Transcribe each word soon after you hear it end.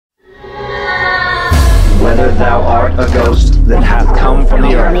thou art a ghost that hath come from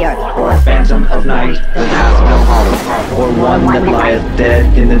the earth, or a phantom of night that hath no heart, or one that lieth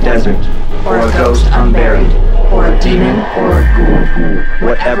dead in the desert, or a ghost unburied, or a demon, or a ghoul,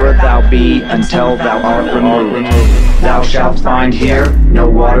 whatever thou be until thou art removed, thou shalt find here no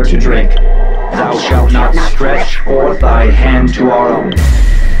water to drink. Thou shalt not stretch forth thy hand to our own.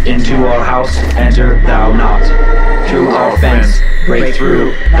 Into our house enter thou not. Through our fence break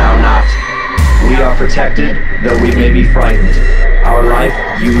through thou not. We are protected, though we may be frightened. Our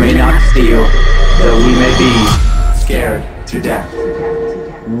life you may not steal, though we may be scared to death.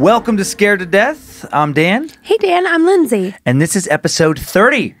 Welcome to Scared to Death. I'm Dan. Hey Dan, I'm Lynze. And this is episode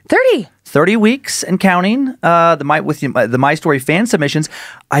 30. 30 weeks and counting. The My Story fan submissions.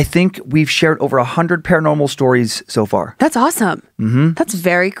 I think we've shared over 100 paranormal stories so far. That's awesome. That's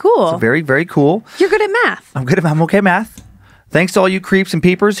very cool. So very, very cool. You're good at math. I'm okay at math. Thanks to all you creeps and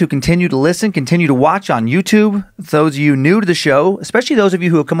peepers who continue to listen, continue to watch on YouTube. Those of you new to the show, especially those of you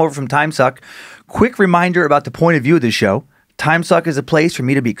who have come over from Time Suck, quick reminder about the point of view of this show. Time Suck is a place for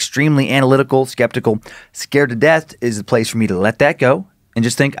me to be extremely analytical, skeptical. Scared to Death is a place for me to let that go and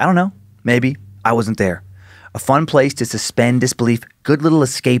just think, I don't know, maybe I wasn't there. A fun place to suspend disbelief. Good little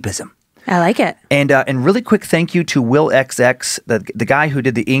escapism. I like it. And really quick thank you to Will XX, the guy who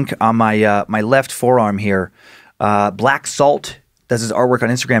did the ink on my my left forearm here. Black Salt does his artwork on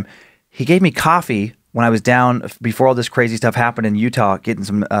Instagram. He gave me coffee when I was down before all this crazy stuff happened in Utah, getting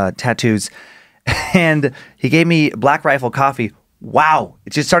some tattoos. And he gave me Black Rifle coffee. Wow.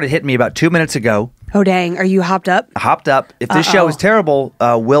 It just started hitting me about 2 minutes ago. Oh, dang. Are you hopped up? Hopped up. If this show is terrible,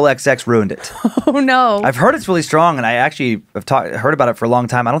 Will XX ruined it. Oh, no. I've heard it's really strong, and I actually have heard about it for a long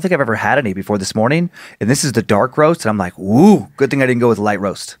time. I don't think I've ever had any before this morning. And this is the dark roast, and I'm like, ooh, good thing I didn't go with light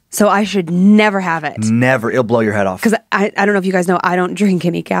roast. So I should never have it. Never. It'll blow your head off. Because I don't know if you guys know, I don't drink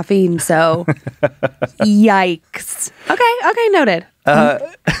any caffeine, so yikes. Okay, noted.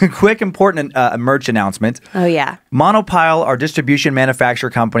 Quick, important merch announcement. Oh, yeah. Monopile, our distribution manufacturer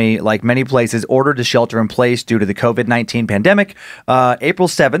company, like many places, ordered to shelter in place due to the COVID-19 pandemic. April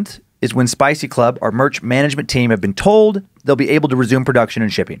 7th is when Spicy Club, our merch management team, have been told they'll be able to resume production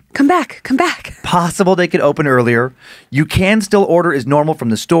and shipping. Come back. Possible they could open earlier. You can still order as normal from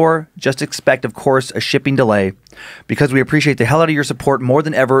the store. Just expect, of course, a shipping delay. Because we appreciate the hell out of your support more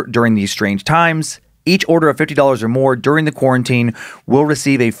than ever during these strange times. Each order of $50 or more during the quarantine will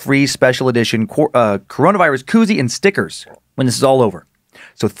receive a free special edition coronavirus koozie and stickers when this is all over.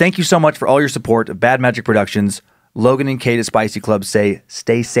 So thank you so much for all your support of Bad Magic Productions. Logan and Kate at Spicy Club say,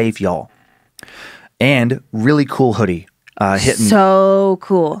 stay safe, y'all. And really cool hoodie. Hitting. So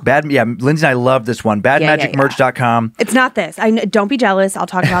cool. Lynze and I love this one. Badmagicmerch.com. It's not this. Don't be jealous. I'll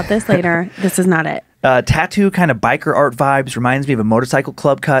talk about this later. This is not it. Tattoo kind of biker art vibes. Reminds me of a motorcycle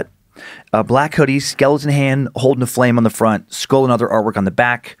club cut. A black hoodie, skeleton hand holding a flame on the front, skull and other artwork on the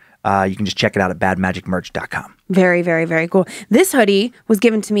back. You can just check it out at badmagicmerch.com. Very, very, very cool. This hoodie was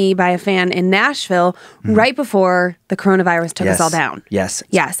given to me by a fan in Nashville right before the coronavirus took us all down. Yes.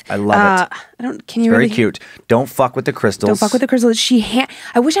 Yes. I love it. Can you very really? cute. Don't fuck with the crystals. Don't fuck with the crystals.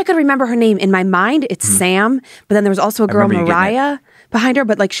 I wish I could remember her name. In my mind, it's Sam, but then there was also a girl, Mariah, behind her,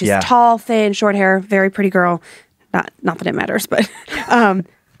 but like she's tall, thin, short hair, very pretty girl. Not that it matters, but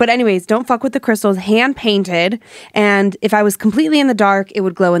but anyways, don't fuck with the crystals. Hand painted, and if I was completely in the dark, it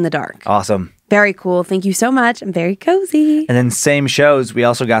would glow in the dark. Awesome. Very cool. Thank you so much. I'm very cozy. And then same shows, we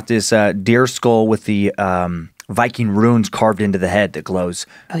also got this deer skull with the Viking runes carved into the head that glows.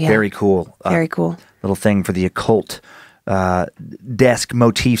 Oh, yeah. Very cool. Very cool. Little thing for the occult desk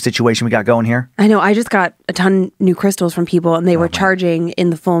motif situation we got going here. I know. I just got a ton new crystals from people, and they were charging in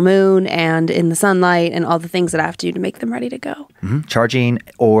the full moon and in the sunlight and all the things that I have to do to make them ready to go. Charging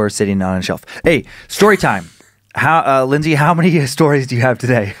or sitting on a shelf. Hey, story time. Lynze, how many stories do you have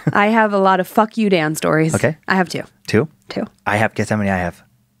today? I have a lot of fuck you, Dan stories. Okay. I have two. Two? Two. Guess how many I have?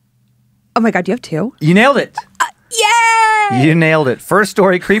 Oh my God, you have two? You nailed it. Yay! You nailed it. First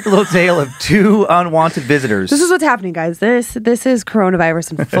story, creepy little tale of two unwanted visitors. This is what's happening, guys. This is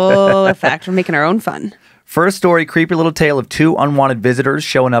coronavirus in full effect. We're making our own fun. First story, creepy little tale of two unwanted visitors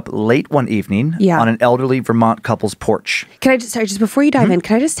showing up late one evening on an elderly Vermont couple's porch. Can I just before you dive in,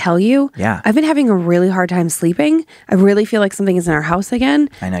 can I just tell you? Yeah. I've been having a really hard time sleeping. I really feel like something is in our house again.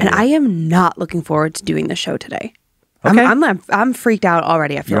 I know. And I am not looking forward to doing the show today. Okay. I'm freaked out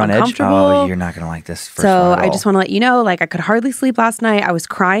already. I feel You're on edge? uncomfortable. Oh, you're not going to like this. So I just want to let you know, like, I could hardly sleep last night. I was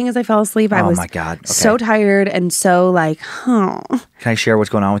crying as I fell asleep. I was my God. Okay. so tired and so like, Can I share what's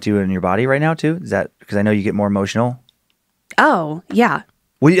going on with you in your body right now too? Is that because I know you get more emotional? Oh, yeah.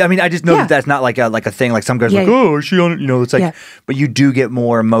 Well, I mean, I just know that that's not like a thing. Like some guys are like, oh, is she on it? You know, it's like, but you do get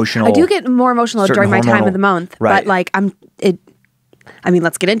more emotional. I do get more emotional during my time of the month. Right. But like I mean,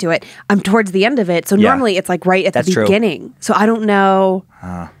 let's get into it. I'm towards the end of it. So normally it's like right at the beginning. True. So I don't know.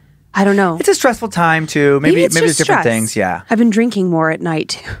 I don't know. It's a stressful time too. Maybe there's different stress. Things. Yeah. I've been drinking more at night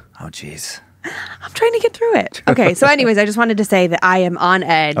too. Oh, jeez. I'm trying to get through it. Okay. So anyways, I just wanted to say that I am on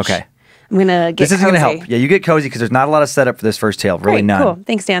edge. Okay. I'm going to get This is going to help. Yeah, you get cozy because there's not a lot of setup for this first tale. Really none. Cool.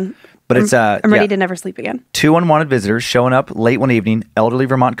 Thanks, Dan. But I'm ready to never sleep again. 2 unwanted visitors showing up late one evening, elderly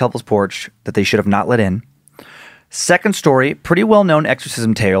Vermont couple's porch that they should have not let in. Second story, pretty well-known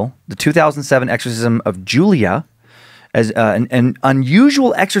exorcism tale, the 2007 exorcism of Julia, as an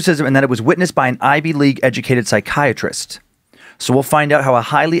unusual exorcism in that it was witnessed by an Ivy League educated psychiatrist. So we'll find out how a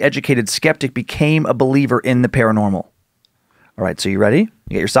highly educated skeptic became a believer in the paranormal. All right, so you ready? You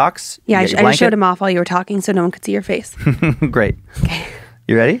get your socks? Yeah, I just showed him off while you were talking so no one could see your face. Great. Okay.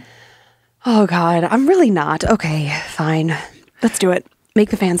 You ready? Oh, God. I'm really not. Okay, fine. Let's do it.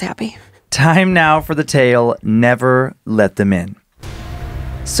 Make the fans happy. Time now for the tale, Never Let Them In.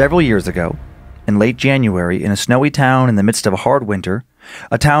 Several years ago, in late January, in a snowy town in the midst of a hard winter,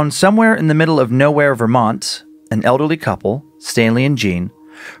 a town somewhere in the middle of nowhere, Vermont, an elderly couple, Stanley and Jean,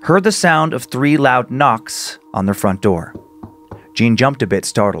 heard the sound of 3 loud knocks on their front door. Jean jumped a bit,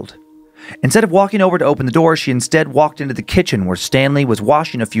 startled. Instead of walking over to open the door, she instead walked into the kitchen where Stanley was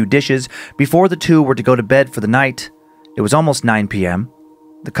washing a few dishes before the two were to go to bed for the night. It was almost 9 p.m.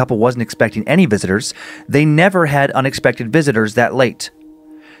 The couple wasn't expecting any visitors. They never had unexpected visitors that late.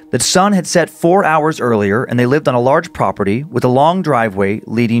 The sun had set 4 hours earlier, and they lived on a large property with a long driveway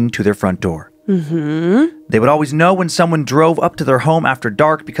leading to their front door. They would always know when someone drove up to their home after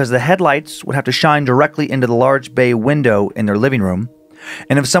dark because the headlights would have to shine directly into the large bay window in their living room.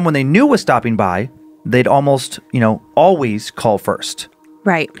 And if someone they knew was stopping by, they'd almost, always call first.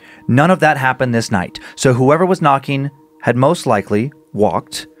 Right. None of that happened this night. So whoever was knocking had most likely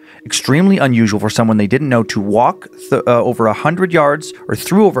walked. Extremely unusual for someone they didn't know to walk over 100 yards or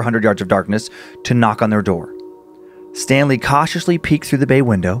through over 100 yards of darkness to knock on their door. Stanley cautiously peeked through the bay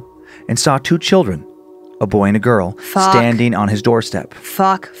window and saw 2 children, a boy and a girl, standing on his doorstep.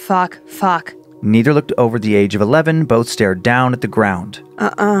 Fuck. Neither looked over the age of 11. Both stared down at the ground.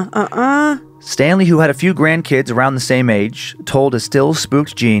 Stanley, who had a few grandkids around the same age, told a still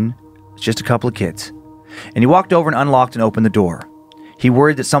spooked Jean, it's just a couple of kids. And he walked over and unlocked and opened the door. He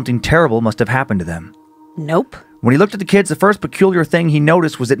worried that something terrible must have happened to them. Nope. When he looked at the kids, the first peculiar thing he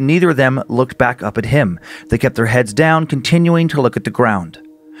noticed was that neither of them looked back up at him. They kept their heads down, continuing to look at the ground.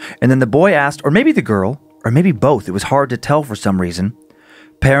 And then the boy asked, or maybe the girl, or maybe both, it was hard to tell for some reason,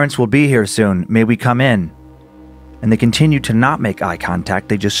 "Parents will be here soon. May we come in?" And they continued to not make eye contact.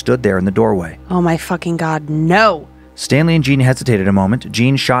 They just stood there in the doorway. Oh my fucking God, no. Stanley and Jean hesitated a moment.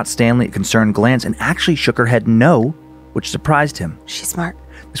 Jean shot Stanley a concerned glance and actually shook her head no, which surprised him. She's smart.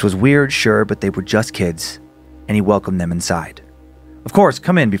 This was weird, sure, but they were just kids, and he welcomed them inside. Of course,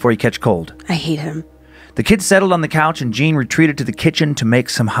 come in before you catch cold. I hate him. The kids settled on the couch, and Jean retreated to the kitchen to make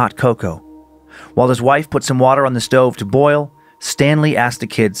some hot cocoa. While his wife put some water on the stove to boil, Stanley asked the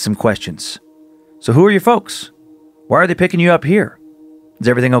kids some questions. So who are your folks? Why are they picking you up here? Is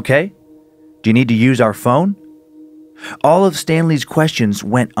everything okay? Do you need to use our phone? All of Stanley's questions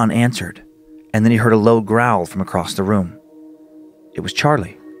went unanswered, and then he heard a low growl from across the room. It was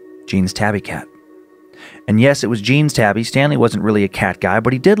Charlie, Jean's tabby cat. And yes, it was Jean's tabby. Stanley wasn't really a cat guy,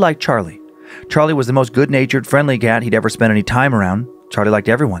 but he did like Charlie. Charlie was the most good-natured, friendly cat he'd ever spent any time around. Charlie liked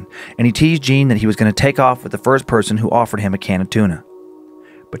everyone, and he teased Jean that he was going to take off with the first person who offered him a can of tuna.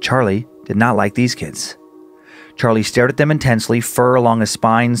 But Charlie did not like these kids. Charlie stared at them intensely, fur along his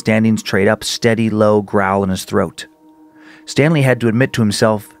spine standing straight up, steady, low growl in his throat. Stanley had to admit to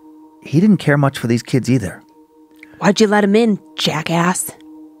himself he didn't care much for these kids either. Why'd you let him in, jackass?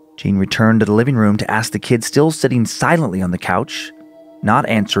 Jean returned to the living room to ask the kids still sitting silently on the couch, not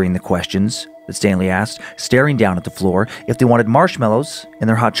answering the questions that Stanley asked, staring down at the floor, if they wanted marshmallows in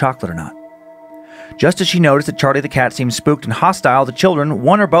their hot chocolate or not. Just as she noticed that Charlie the cat seemed spooked and hostile, the children,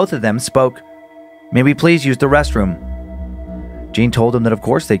 one or both of them, spoke, "May we please use the restroom?" Jean told them that of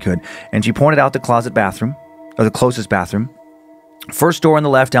course they could, and she pointed out the closet bathroom, or the closest bathroom, first door on the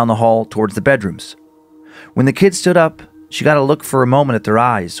left down the hall towards the bedrooms. When the kids stood up, she got to look for a moment at their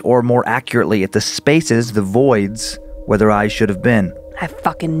eyes, or more accurately, at the spaces, the voids, where their eyes should have been. I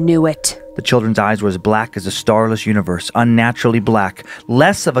fucking knew it. The children's eyes were as black as a starless universe, unnaturally black,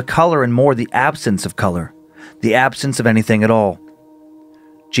 less of a color and more the absence of color, the absence of anything at all.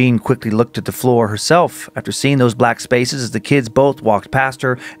 Jean quickly looked at the floor herself after seeing those black spaces as the kids both walked past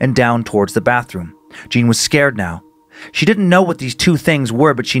her and down towards the bathroom. Jean was scared now. She didn't know what these two things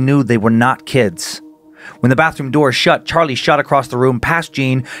were, but she knew they were not kids. When the bathroom door shut, Charlie shot across the room past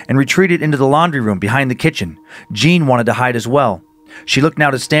Jean and retreated into the laundry room behind the kitchen. Jean wanted to hide as well. She looked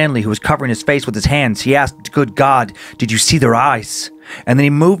now to Stanley, who was covering his face with his hands. He asked, "Good God, did you see their eyes?" And then he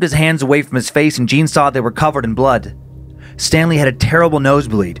moved his hands away from his face, and Jean saw they were covered in blood. Stanley had a terrible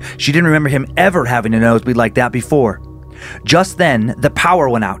nosebleed. She didn't remember him ever having a nosebleed like that before. Just then, the power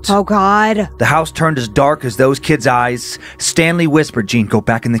went out. Oh, God. The house turned as dark as those kids' eyes. Stanley whispered, "Jean, go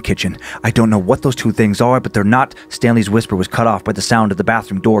back in the kitchen. I don't know what those two things are, but they're not." Stanley's whisper was cut off by the sound of the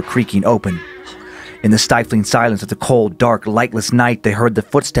bathroom door creaking open. In the stifling silence of the cold, dark, lightless night, they heard the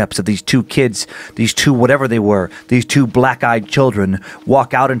footsteps of these two kids, these two whatever they were, these two black-eyed children,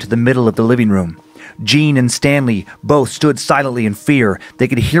 walk out into the middle of the living room. Jean and Stanley both stood silently in fear. They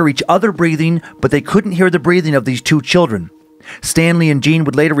could hear each other breathing, but they couldn't hear the breathing of these two children. Stanley and Jean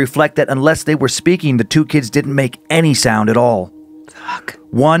would later reflect that unless they were speaking, the two kids didn't make any sound at all. Fuck.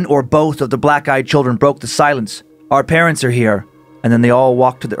 One or both of the black-eyed children broke the silence. "Our parents are here." And then they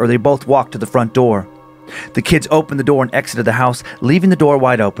both walked to the front door. The kids opened the door and exited the house, leaving the door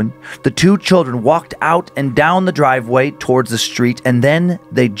wide open. The two children walked out and down the driveway towards the street, and then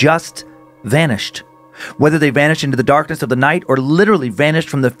they just vanished. Whether they vanished into the darkness of the night or literally vanished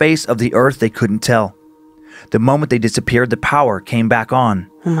from the face of the earth, they couldn't tell. The moment they disappeared, the power came back on.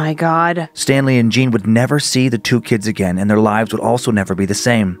 Oh, my God. Stanley and Jean would never see the two kids again, and their lives would also never be the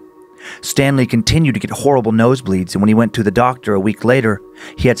same. Stanley continued to get horrible nosebleeds, and when he went to the doctor a week later,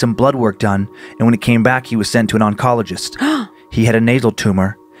 he had some blood work done, and when it came back, he was sent to an oncologist. He had a nasal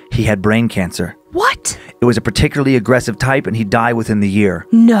tumor. He had brain cancer. What? It was a particularly aggressive type, and he died within the year.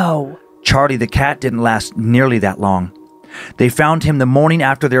 No. Charlie the cat didn't last nearly that long. They found him the morning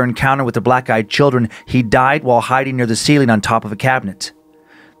after their encounter with the black-eyed children. He died while hiding near the ceiling on top of a cabinet.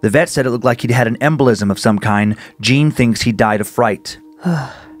 The vet said it looked like he'd had an embolism of some kind. Jean thinks he died of fright.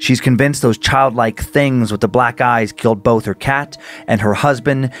 She's convinced those childlike things with the black eyes killed both her cat and her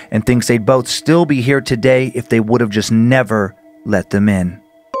husband, and thinks they'd both still be here today if they would have just never let them in.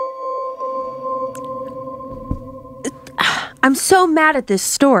 I'm so mad at this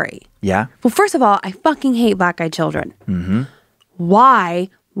story. Yeah? Well, first of all, I fucking hate black-eyed children. Mm-hmm. Why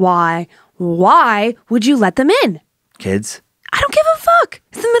would you let them in? Kids? I don't give a fuck.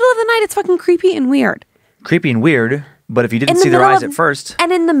 It's the middle of the night. It's fucking creepy and weird. Creepy and weird, but if you didn't see their eyes at first.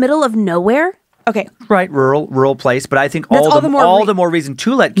 And in the middle of nowhere? Okay. Right, rural place, but I think all the more reason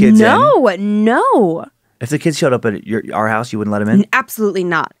to let kids in. No. If the kids showed up at our house, you wouldn't let them in? Absolutely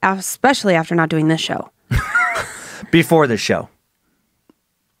not. Especially after not doing this show. Before this show.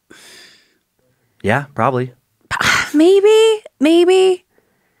 Yeah, probably. Maybe.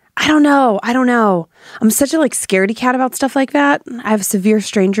 I don't know. I'm such a scaredy cat about stuff like that. I have severe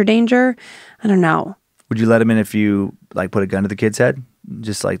stranger danger. I don't know. Would you let them in if you put a gun to the kid's head?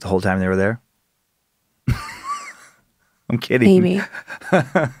 Just the whole time they were there? I'm kidding. Maybe.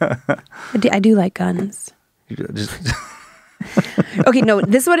 I do like guns. Okay, no,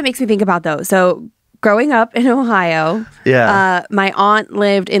 this is what it makes me think about though. So growing up in Ohio, my aunt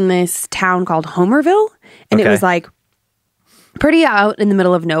lived in this town called Homerville, and it was pretty out in the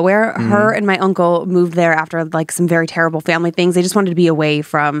middle of nowhere. Mm-hmm. Her and my uncle moved there after some very terrible family things. They just wanted to be away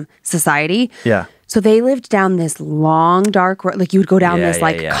from society. Yeah. So they lived down this long, dark road. You would go down this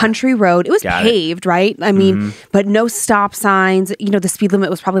country road. It was paved, right? I mean, but no stop signs. The speed limit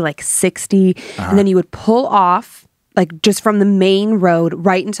was probably 60. And then you would pull off just from the main road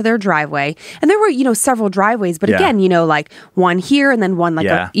right into their driveway. And there were, several driveways, but again, one here and then one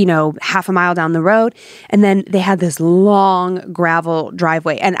half a mile down the road. And then they had this long gravel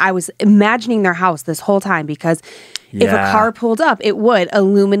driveway. And I was imagining their house this whole time because if a car pulled up, it would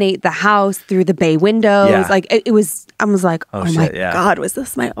illuminate the house through the bay windows. I was like, oh my God, was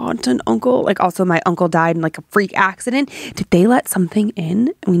this my aunt and uncle? Also my uncle died in a freak accident. Did they let something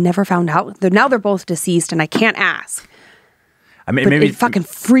in? And we never found out. Now they're both deceased and I can't ask. I mean, maybe it fucking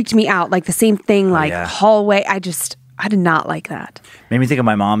freaked me out. The same thing, hallway. I did not like that. Made me think of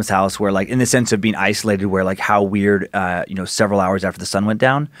my mom's house where in the sense of being isolated where how weird, several hours after the sun went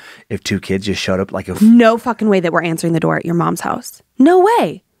down, if two kids just showed up no fucking way that we're answering the door at your mom's house. No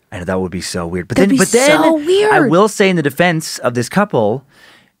way. I know that would be so weird. But That'd be so weird. I will say in the defense of this couple,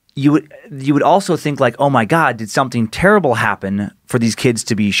 you would also think oh my God, did something terrible happen for these kids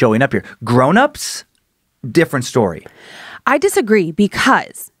to be showing up here? Grown-ups, different story. I disagree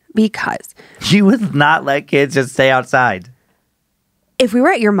because you would not let kids just stay outside. If we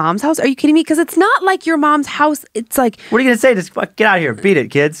were at your mom's house, are you kidding me? Because it's not like your mom's house. It's what are you going to say? Just get out of here. Beat it,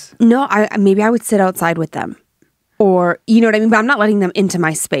 kids. No, maybe I would sit outside with them. Or, you know what I mean? But I'm not letting them into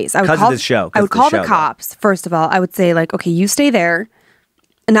my space. I would Because of this show. I would call the cops, first of all. I would say, like, okay, you stay there.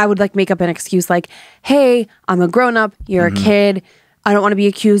 And I would, like, make up an excuse like, hey, I'm a grown-up. You're a kid. I don't want to be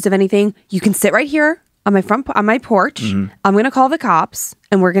accused of anything. You can sit right here on my porch. I'm going to call the cops.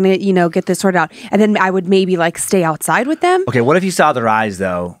 And we're going to, you know, get this sorted out. And then I would maybe, like, stay outside with them. Okay, what if you saw their eyes,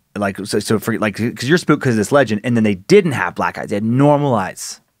 though? Like, so for, like, because you're spooked because of this legend. And then they didn't have black eyes. They had normal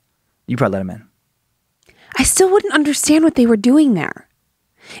eyes. You probably let them in. I still wouldn't understand what they were doing there.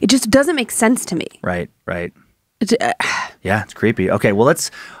 It just doesn't make sense to me. Right. Yeah, it's creepy. Okay, well,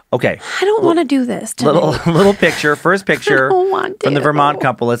 okay. I don't want to do this today. Little picture, first picture from the Vermont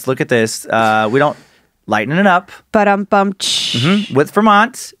couple. Let's look at this. We don't lighten it up. But with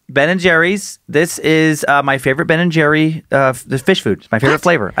Vermont, Ben and Jerry's. This is my favorite Ben and Jerry the fish food. It's my favorite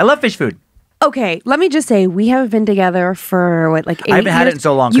flavor. I love fish food. Okay, let me just say we have been together for what, like 8 years? I haven't had it in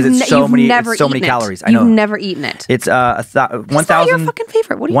so long because it's so many calories. I know. You've never eaten it. It's 1,000. Your fucking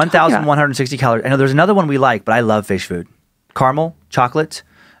favorite. What are you 1,160 calories. I know there's another one we like, but I love fish food. Caramel, chocolate,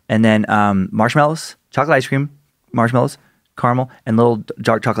 and then marshmallows, chocolate ice cream, marshmallows, caramel, and little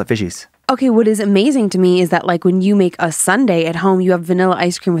dark chocolate fishies. Okay, what is amazing to me is that, like, when you make a sundae at home, you have vanilla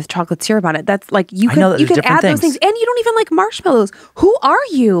ice cream with chocolate syrup on it. That's like you could add those things, and you don't even like marshmallows. Who are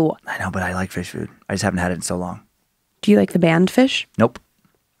you? I know, but I like fish food. I just haven't had it in so long. Do you like the banned fish? Nope.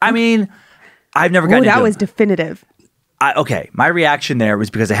 I mean, I've never gotten. That was definitive. Okay, my reaction there was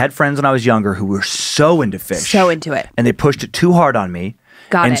because I had friends when I was younger who were so into fish, so into it, and they pushed it too hard on me.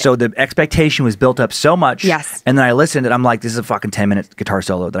 And so the expectation was built up so much. Yes. And then I listened and I'm like, this is a fucking 10-minute guitar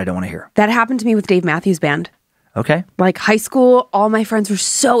solo that I don't want to hear. That happened to me with Dave Matthews Band. Okay. Like high school, all my friends were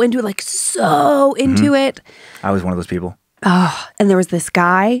so into it, it. I was one of those people. Oh, and there was this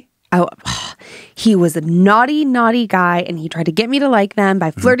guy. He was a naughty, naughty guy, and he tried to get me to like them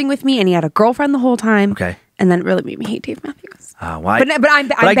by flirting with me, and he had a girlfriend the whole time. Okay. And then it really made me hate Dave Matthews. Why? But I'm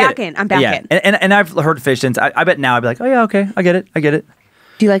back in. I'm back in. And I've heard fish since. I bet now I'd be like, oh yeah, okay, I get it.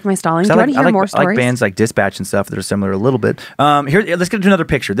 Do you like my stalling? Do you want to hear more stories? I like bands like Dispatch and stuff that are similar a little bit. Here, let's get to another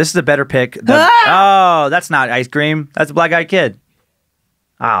picture. This is a better pic. Oh, that's not ice cream. That's a black eyed kid.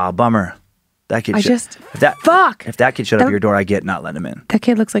 Ah, bummer. That kid. If that kid showed up at your door, I get not letting him in. That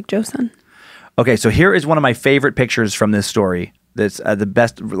kid looks like Joe's son. Okay, so here is one of my favorite pictures from this story. That's the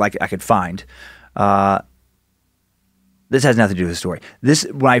best like I could find. This has nothing to do with the story.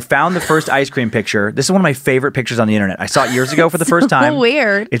 When I found the first ice cream picture, this is one of my favorite pictures on the internet. I saw it years ago for the first time.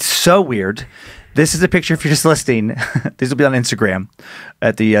 Weird. It's so weird. This is a picture, if you're just listening, this will be on Instagram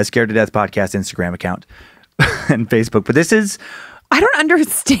at the Scared to Death podcast Instagram account and Facebook. But this is... I don't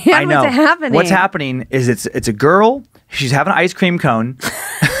understand what's happening. What's happening is it's a girl. She's having an ice cream cone.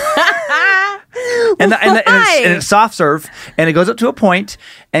 And it's soft serve, and it goes up to a point,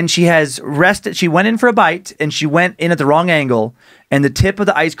 and she has rested. She went in for a bite, and she went in at the wrong angle, and the tip of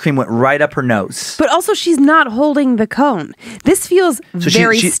the ice cream went right up her nose. But also, she's not holding the cone. This feels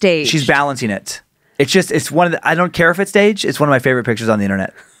very staged. She's balancing it. It's one of the. I don't care if it's staged. It's one of my favorite pictures on the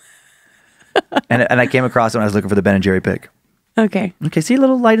internet. and I came across it when I was looking for the Ben and Jerry pic. Okay. See,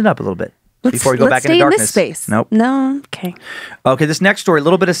 lighten up a little bit before we go back into darkness. Let's stay in this space. Nope. No. Okay. Okay. This next story, a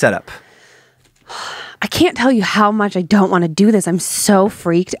little bit of setup. I can't tell you how much I don't want to do this. I'm so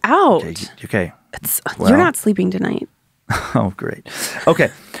freaked out. Okay. You're not sleeping tonight. Oh, great.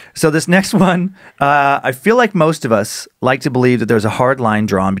 Okay. So this next one, I feel like most of us like to believe that there's a hard line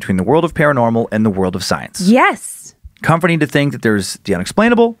drawn between the world of paranormal and the world of science. Yes. Comforting to think that there's the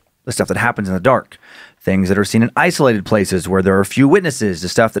unexplainable, the stuff that happens in the dark, things that are seen in isolated places where there are few witnesses, the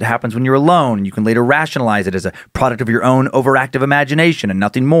stuff that happens when you're alone, and you can later rationalize it as a product of your own overactive imagination and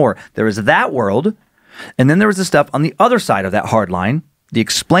nothing more. There is that world, and then there is the stuff on the other side of that hard line, the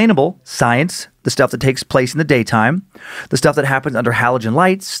explainable, science, the stuff that takes place in the daytime, the stuff that happens under halogen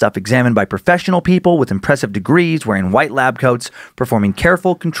lights, stuff examined by professional people with impressive degrees, wearing white lab coats, performing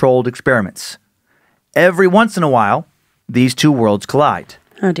careful, controlled experiments. Every once in a while, these two worlds collide.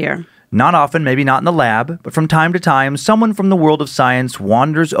 Oh, dear. Not often, maybe not in the lab, but from time to time, someone from the world of science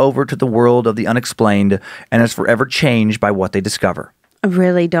wanders over to the world of the unexplained and is forever changed by what they discover. I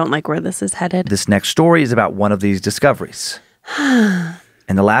really don't like where this is headed. This next story is about one of these discoveries.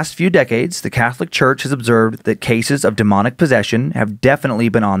 In the last few decades, the Catholic Church has observed that cases of demonic possession have definitely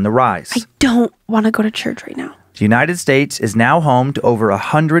been on the rise. I don't want to go to church right now. The United States is now home to over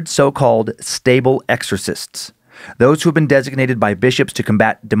 100 so-called stable exorcists. Those who have been designated by bishops to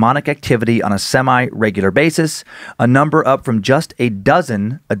combat demonic activity on a semi-regular basis, a number up from just a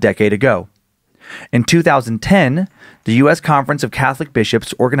dozen a decade ago. In 2010, the U.S. Conference of Catholic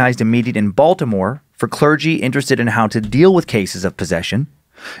Bishops organized a meeting in Baltimore for clergy interested in how to deal with cases of possession.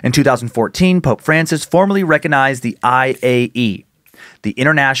 In 2014, Pope Francis formally recognized the IAE, the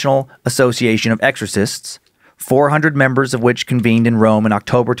International Association of Exorcists, 400 members of which convened in Rome in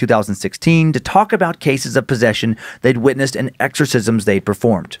October 2016 to talk about cases of possession they'd witnessed and exorcisms they'd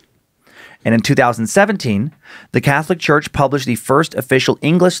performed. And in 2017, the Catholic Church published the first official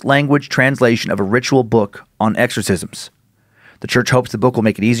English-language translation of a ritual book on exorcisms. The Church hopes the book will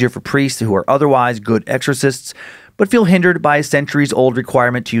make it easier for priests who are otherwise good exorcists, but feel hindered by a centuries-old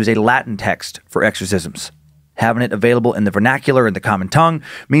requirement to use a Latin text for exorcisms. Having it available in the vernacular and the common tongue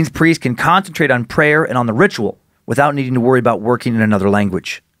means priests can concentrate on prayer and on the ritual without needing to worry about working in another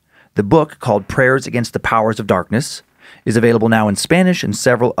language. The book, called Prayers Against the Powers of Darkness, is available now in Spanish and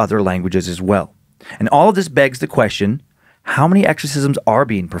several other languages as well. And all of this begs the question, how many exorcisms are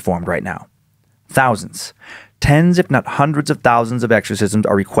being performed right now? Thousands. Tens, if not hundreds of thousands of exorcisms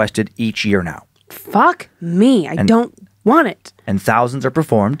are requested each year now. Fuck me. I don't want it. And thousands are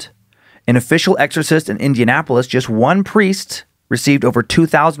performed. An official exorcist in Indianapolis, just one priest, received over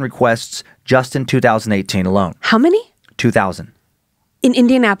 2,000 requests just in 2018 alone. How many? 2,000. In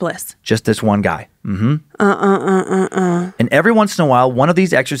Indianapolis? Just this one guy. And every once in a while, one of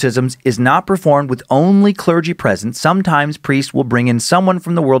these exorcisms is not performed with only clergy present. Sometimes priests will bring in someone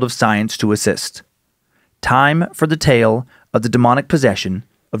from the world of science to assist. Time for the tale of the demonic possession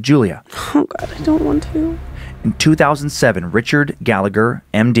of Julia. Oh, God, I don't want to. In 2007, Richard Gallagher,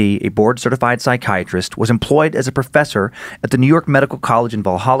 MD, a board-certified psychiatrist, was employed as a professor at the New York Medical College in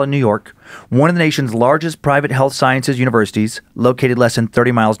Valhalla, New York, one of the nation's largest private health sciences universities, located less than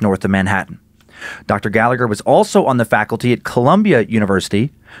 30 miles north of Manhattan. Dr. Gallagher was also on the faculty at Columbia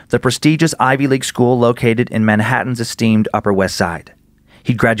University, the prestigious Ivy League school located in Manhattan's esteemed Upper West Side.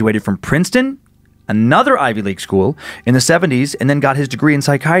 He graduated from Princeton, another Ivy League school, in the 70s, and then got his degree in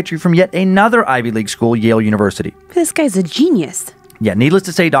psychiatry from yet another Ivy League school, Yale University. This guy's a genius. Yeah, needless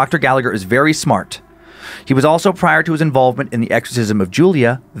to say, Dr. Gallagher is very smart. He was also, prior to his involvement in the exorcism of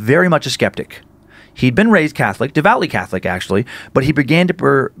Julia, very much a skeptic. He'd been raised Catholic, devoutly Catholic actually, but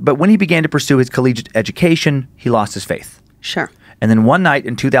when he began to pursue his collegiate education, he lost his faith. Sure. And then one night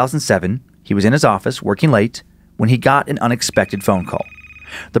in 2007, he was in his office working late when he got an unexpected phone call.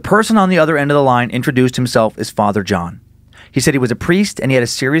 The person on the other end of the line introduced himself as Father John. He said he was a priest and he had a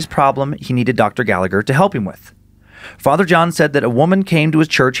serious problem he needed Dr. Gallagher to help him with. Father John said that a woman came to his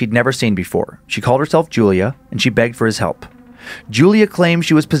church he'd never seen before. She called herself Julia, and she begged for his help. Julia claimed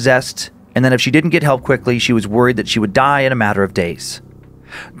she was possessed, and that if she didn't get help quickly, she was worried that she would die in a matter of days.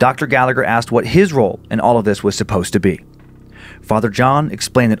 Dr. Gallagher asked what his role in all of this was supposed to be. Father John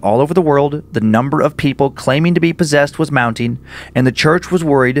explained that all over the world, the number of people claiming to be possessed was mounting, and the church was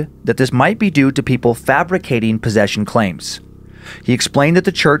worried that this might be due to people fabricating possession claims. He explained that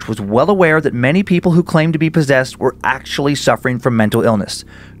the church was well aware that many people who claimed to be possessed were actually suffering from mental illness,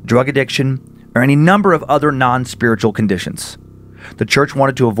 drug addiction, or any number of other non-spiritual conditions. The church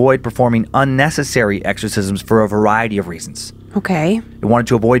wanted to avoid performing unnecessary exorcisms for a variety of reasons. Okay. It wanted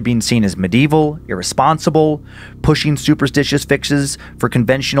to avoid being seen as medieval, irresponsible, pushing superstitious fixes for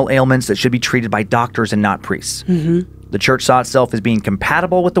conventional ailments that should be treated by doctors and not priests. The church saw itself as being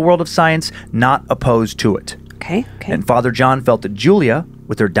compatible with the world of science, not opposed to it. Okay. And Father John felt that Julia,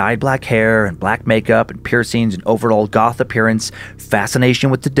 with her dyed black hair and black makeup and piercings and overall goth appearance, fascination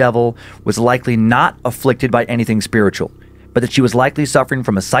with the devil, was likely not afflicted by anything spiritual, but that she was likely suffering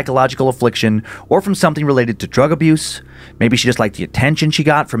from a psychological affliction or from something related to drug abuse. Maybe she just liked the attention she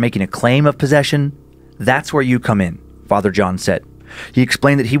got from making a claim of possession. That's where you come in, Father John said. He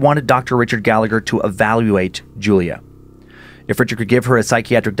explained that he wanted Dr. Richard Gallagher to evaluate Julia. If Richard could give her a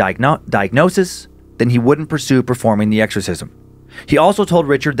psychiatric diagnosis, then he wouldn't pursue performing the exorcism. He also told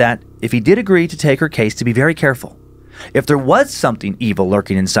Richard that if he did agree to take her case, to be very careful. If there was something evil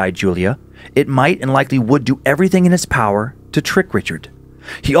lurking inside Julia, it might and likely would do everything in its power to trick Richard.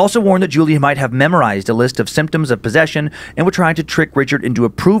 He also warned that Julia might have memorized a list of symptoms of possession and would try to trick Richard into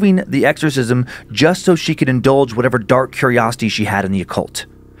approving the exorcism just so she could indulge whatever dark curiosity she had in the occult.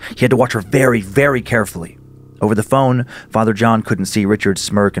 He had to watch her very, very carefully. Over the phone, Father John couldn't see Richard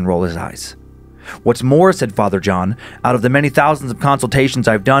smirk and roll his eyes. What's more, said Father John, out of the many thousands of consultations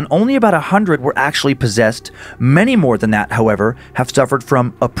I've done, only about 100 were actually possessed. Many more than that, however, have suffered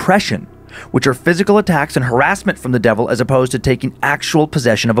from oppression, which are physical attacks and harassment from the devil as opposed to taking actual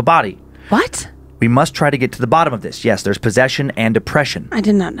possession of a body. What? We must try to get to the bottom of this. Yes, there's possession and oppression. I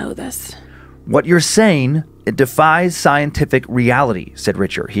did not know this. What you're saying, it defies scientific reality, said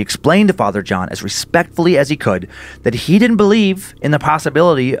Richard. He explained to Father John as respectfully as he could that he didn't believe in the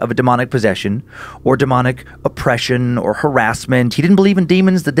possibility of a demonic possession or demonic oppression or harassment. He didn't believe in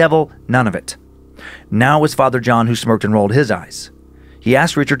demons, the devil, none of it. Now it was Father John who smirked and rolled his eyes. He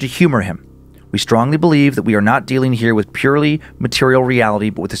asked Richard to humor him. We strongly believe that we are not dealing here with purely material reality,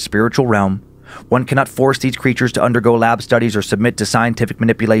 but with a spiritual realm. One cannot force these creatures to undergo lab studies or submit to scientific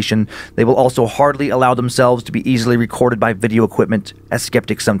manipulation. They will also hardly allow themselves to be easily recorded by video equipment, as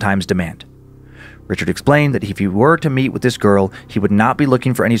skeptics sometimes demand. Richard explained that if he were to meet with this girl, he would not be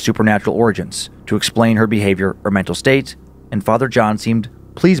looking for any supernatural origins to explain her behavior or mental state, and Father John seemed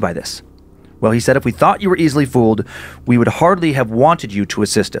pleased by this. Well, he said, if we thought you were easily fooled, we would hardly have wanted you to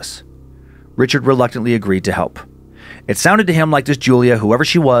assist us. Richard reluctantly agreed to help. It sounded to him like this Julia, whoever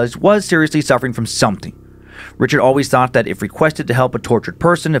she was seriously suffering from something. Richard always thought that if requested to help a tortured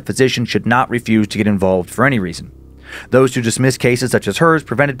person, a physician should not refuse to get involved for any reason. Those who dismissed cases such as hers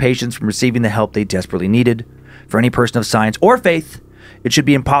prevented patients from receiving the help they desperately needed. For any person of science or faith, it should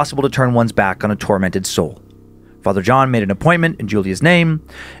be impossible to turn one's back on a tormented soul. Father John made an appointment in Julia's name,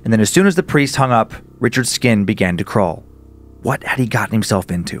 and then as soon as the priest hung up, Richard's skin began to crawl. What had he gotten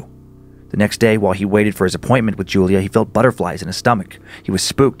himself into? The next day, while he waited for his appointment with Julia, he felt butterflies in his stomach. He was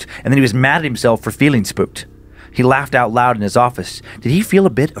spooked, and then he was mad at himself for feeling spooked. He laughed out loud in his office. Did he feel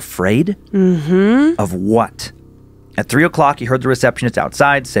a bit afraid? Of what? At 3 o'clock, he heard the receptionist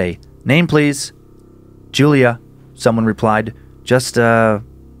outside say, "Name, please." "Julia," someone replied. "Just,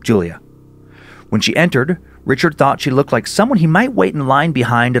 Julia." When she entered, Richard thought she looked like someone he might wait in line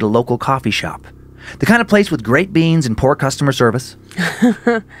behind at a local coffee shop. The kind of place with great beans and poor customer service.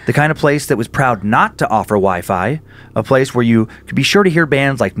 The kind of place that was proud not to offer Wi-Fi. A place where you could be sure to hear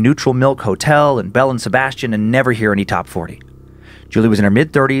bands like Neutral Milk Hotel and Belle and Sebastian and never hear any top 40. Julie was in her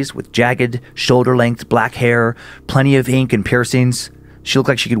mid-30s with jagged, shoulder-length black hair, plenty of ink and piercings. She looked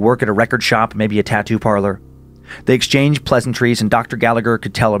like she could work at a record shop, maybe a tattoo parlor. They exchanged pleasantries, and Dr. Gallagher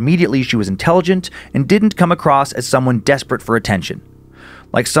could tell immediately she was intelligent and didn't come across as someone desperate for attention.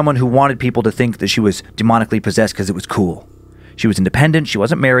 Like someone who wanted people to think that she was demonically possessed because it was cool. She was independent, she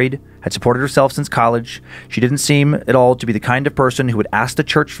wasn't married, had supported herself since college. She didn't seem at all to be the kind of person who would ask the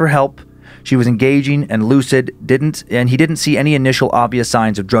church for help. She was engaging and lucid, and he didn't see any initial obvious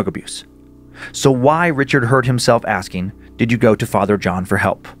signs of drug abuse. So why, Richard heard himself asking, did you go to Father John for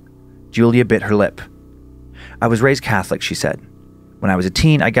help? Julia bit her lip. I was raised Catholic, she said. When I was a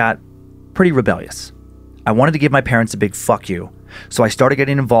teen, I got pretty rebellious. I wanted to give my parents a big fuck you, so I started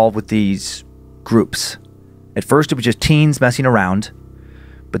getting involved with these groups. At first, it was just teens messing around,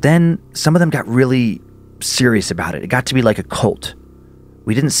 but then some of them got really serious about it. It got to be like a cult.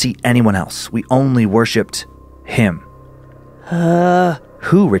 We didn't see anyone else. We only worshipped him.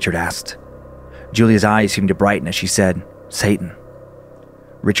 Who? Richard asked. Julia's eyes seemed to brighten as she said, Satan.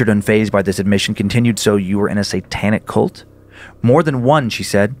 Richard, unfazed by this admission, continued, so you were in a satanic cult? More than one, she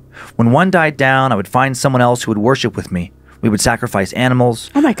said. When one died down, I would find someone else who would worship with me. We would sacrifice animals.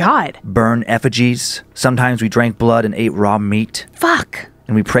 Oh my God. Burn effigies. Sometimes we drank blood and ate raw meat. Fuck.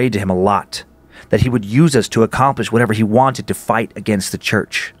 And we prayed to him a lot, that he would use us to accomplish whatever he wanted to fight against the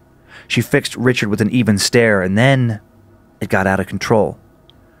church. She fixed Richard with an even stare, and then it got out of control.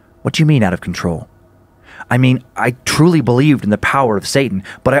 What do you mean out of control? I mean, I truly believed in the power of Satan,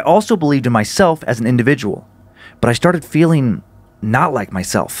 but I also believed in myself as an individual. But I started feeling not like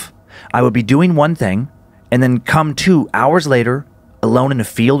myself. I would be doing one thing, and then come 2 hours later, alone in a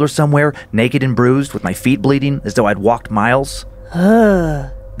field or somewhere, naked and bruised, with my feet bleeding, as though I'd walked miles.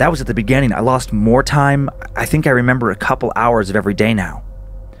 That was at the beginning. I lost more time. I think I remember a couple hours of every day now.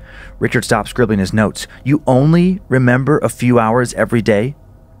 Richard stopped scribbling his notes. You only remember a few hours every day?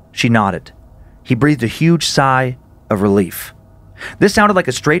 She nodded. He breathed a huge sigh of relief. This sounded like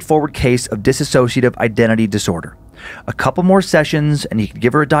a straightforward case of dissociative identity disorder. A couple more sessions and he could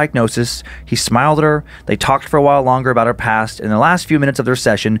give her a diagnosis. He smiled at her. They talked for a while longer about her past. In the last few minutes of their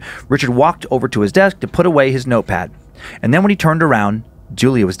session, Richard walked over to his desk to put away his notepad. And then when he turned around,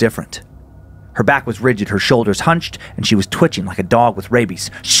 Julia was different. Her back was rigid, her shoulders hunched, and she was twitching like a dog with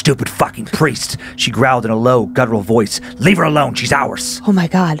rabies. Stupid fucking priest, she growled in a low, guttural voice. Leave her alone, she's ours. Oh my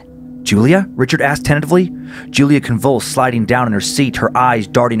God. Julia? Richard asked tentatively. Julia convulsed, sliding down in her seat, her eyes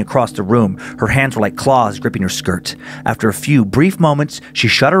darting across the room. Her hands were like claws gripping her skirt. After a few brief moments, she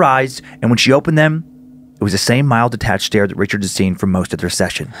shut her eyes, and when she opened them, it was the same mild, detached stare that Richard had seen for most of their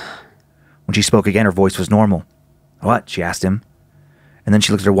session. When she spoke again, her voice was normal. What? She asked him. And then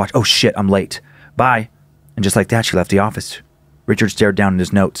she looked at her watch. Oh shit, I'm late. Bye. And just like that, she left the office. Richard stared down at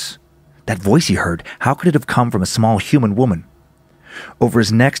his notes. That voice he heard, how could it have come from a small human woman? Over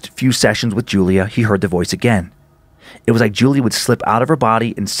his next few sessions with Julia, he heard the voice again. It was like Julia would slip out of her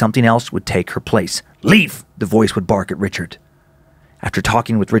body and something else would take her place. Leave! The voice would bark at Richard. After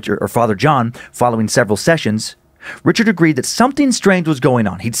talking with Richard or Father John, following several sessions, Richard agreed that something strange was going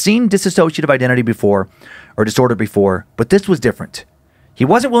on. He'd seen dissociative identity before, or disorder before, but this was different. He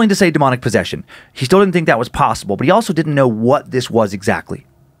wasn't willing to say demonic possession. He still didn't think that was possible, but he also didn't know what this was exactly.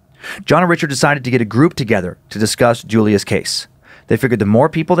 John and Richard decided to get a group together to discuss Julia's case. They figured the more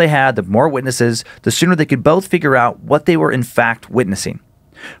people they had, the more witnesses, the sooner they could both figure out what they were in fact witnessing.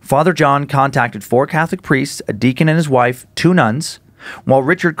 Father John contacted 4 Catholic priests, a deacon and his wife, 2 nuns, while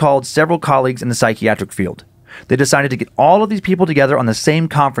Richard called several colleagues in the psychiatric field. They decided to get all of these people together on the same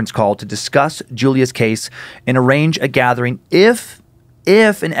conference call to discuss Julia's case and arrange a gathering if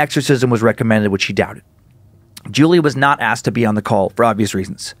an exorcism was recommended, which he doubted. Julia was not asked to be on the call for obvious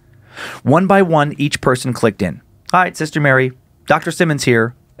reasons. One by one, each person clicked in. Hi, it's Sister Mary, Dr. Simmons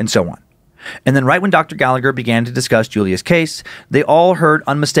here, and so on. And then right when Dr. Gallagher began to discuss Julia's case, they all heard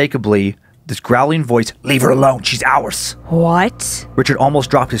unmistakably this growling voice, "Leave her alone, she's ours." What? Richard almost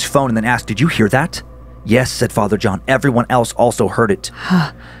dropped his phone and then asked, "Did you hear that?" "Yes," said Father John. "Everyone else also heard it."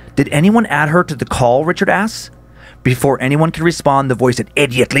 "Did anyone add her to the call?" Richard asked. Before anyone could respond, the voice said,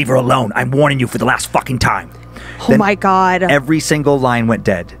 "Idiot, leave her alone. I'm warning you for the last fucking time." Oh my God. Every single line went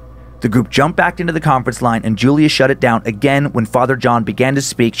dead. The group jumped back into the conference line and Julia shut it down again. When Father John began to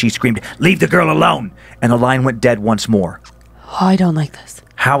speak, she screamed, "Leave the girl alone!" And the line went dead once more. Oh, I don't like this.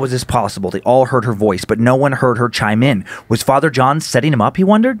 How was this possible? They all heard her voice, but no one heard her chime in. Was Father John setting him up, he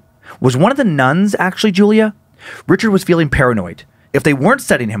wondered? Was one of the nuns actually Julia? Richard was feeling paranoid. If they weren't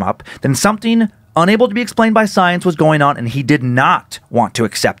setting him up, then something unable to be explained by science was going on, and he did not want to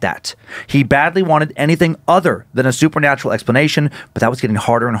accept that. He badly wanted anything other than a supernatural explanation, but that was getting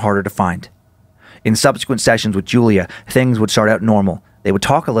harder and harder to find. In subsequent sessions with Julia, things would start out normal. They would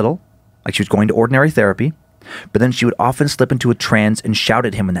talk a little, like she was going to ordinary therapy, but then she would often slip into a trance and shout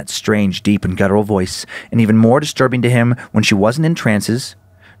at him in that strange, deep and guttural voice. And even more disturbing to him, when she wasn't in trances,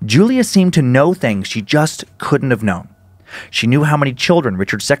 Julia seemed to know things she just couldn't have known. She knew how many children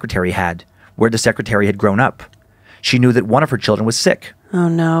Richard's secretary had, where the secretary had grown up. She knew that one of her children was sick. Oh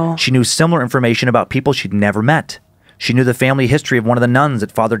no. She knew similar information about people she'd never met. She knew the family history of one of the nuns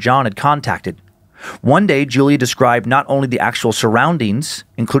that Father John had contacted. One day, Julia described not only the actual surroundings,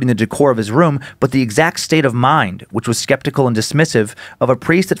 including the decor of his room, but the exact state of mind, which was skeptical and dismissive, of a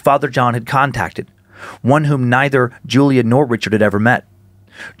priest that Father John had contacted, one whom neither Julia nor Richard had ever met.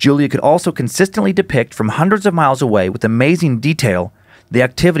 Julia could also consistently depict from hundreds of miles away with amazing detail the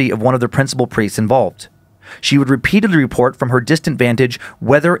activity of one of the principal priests involved. She would repeatedly report from her distant vantage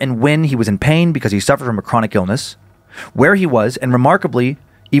whether and when he was in pain because he suffered from a chronic illness, where he was, and remarkably,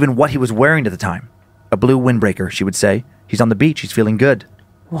 even what he was wearing at the time. A blue windbreaker, she would say. He's on the beach, he's feeling good.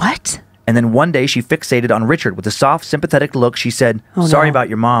 What? And then one day she fixated on Richard with a soft, sympathetic look. She said, "Oh, sorry no. about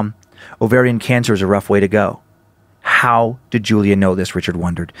your mom. Ovarian cancer is a rough way to go." How did Julia know this, Richard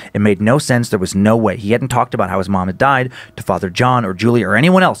wondered. It made no sense. There was no way. He hadn't talked about how his mom had died to Father John or Julia or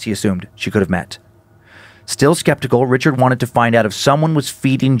anyone else he assumed she could have met. Still skeptical, Richard wanted to find out if someone was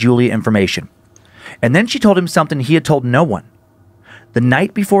feeding Julia information. And then she told him something he had told no one. The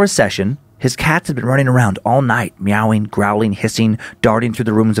night before a session, his cats had been running around all night, meowing, growling, hissing, darting through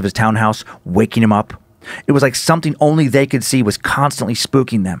the rooms of his townhouse, waking him up. It was like something only they could see was constantly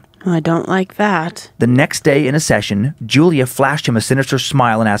spooking them. I don't like that. The next day in a session, Julia flashed him a sinister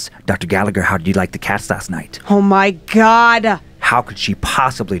smile and asked, "Dr. Gallagher, how did you like the cats last night?" Oh my God. How could she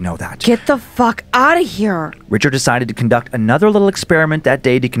possibly know that? Get the fuck out of here. Richard decided to conduct another little experiment that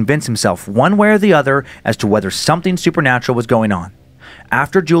day to convince himself one way or the other as to whether something supernatural was going on.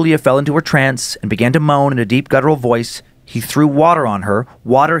 After Julia fell into her trance and began to moan in a deep guttural voice, he threw water on her,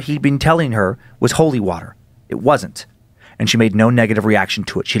 water he'd been telling her was holy water. It wasn't. And she made no negative reaction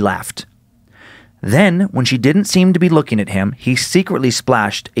to it. She laughed. Then, when she didn't seem to be looking at him, he secretly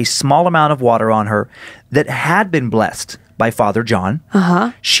splashed a small amount of water on her that had been blessed by Father John.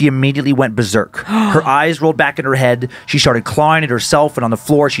 She immediately went berserk. Her eyes rolled back in her head. She started clawing at herself, and on the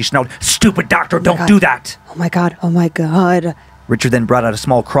floor she snarled, "Stupid doctor, don't do that!" Oh my God. Oh my God. Richard then brought out a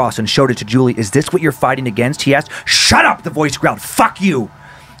small cross and showed it to Julie. "Is this what you're fighting against?" he asked. "Shut up!" the voice growled. "Fuck you!"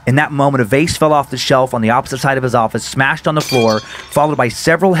 In that moment, a vase fell off the shelf on the opposite side of his office, smashed on the floor, followed by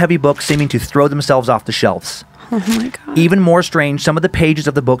several heavy books seeming to throw themselves off the shelves. Oh my God. Even more strange, some of the pages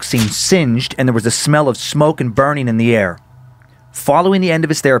of the book seemed singed, and there was a smell of smoke and burning in the air. Following the end of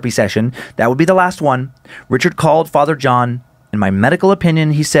his therapy session, that would be the last one, Richard called Father John. "In my medical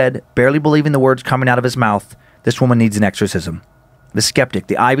opinion," he said, barely believing the words coming out of his mouth, "this woman needs an exorcism." The skeptic,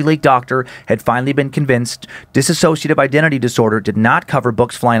 the Ivy League doctor, had finally been convinced dissociative identity disorder did not cover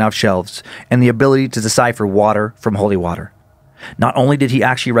books flying off shelves and the ability to decipher water from holy water. Not only did he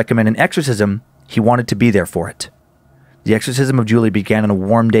actually recommend an exorcism, he wanted to be there for it. The exorcism of Julie began on a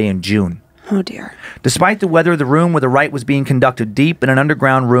warm day in June. Oh dear. Despite the weather, the room where the rite was being conducted, deep in an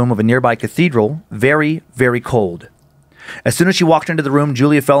underground room of a nearby cathedral, very, very cold. As soon as she walked into the room,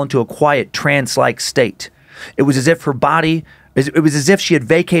 Julia fell into a quiet, trance-like state. It was as if she had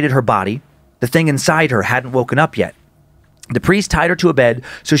vacated her body. The thing inside her hadn't woken up yet. The priest tied her to a bed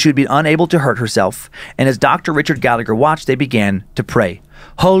so she would be unable to hurt herself, and as Dr. Richard Gallagher watched, they began to pray.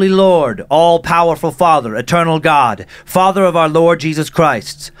 Holy Lord, all-powerful Father, eternal God, Father of our Lord Jesus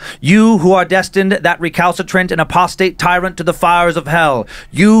Christ, you who are destined that recalcitrant and apostate tyrant to the fires of hell,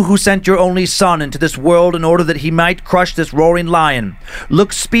 you who sent your only Son into this world in order that he might crush this roaring lion,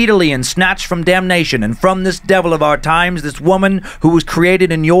 look speedily and snatch from damnation and from this devil of our times this woman who was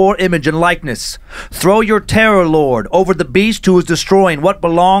created in your image and likeness. Throw your terror, Lord, over the beast who is destroying what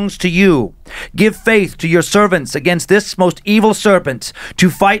belongs to you. Give faith to your servants against this most evil serpent, to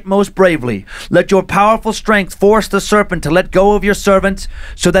fight most bravely. Let your powerful strength force the serpent to let go of your servant,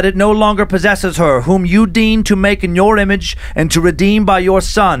 so that it no longer possesses her, whom you deign to make in your image and to redeem by your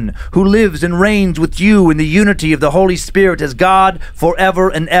Son, who lives and reigns with you in the unity of the Holy Spirit as God forever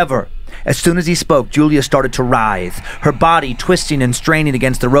and ever. As soon as he spoke, Julia started to writhe, her body twisting and straining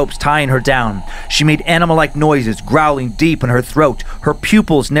against the ropes tying her down. She made animal-like noises, growling deep in her throat. Her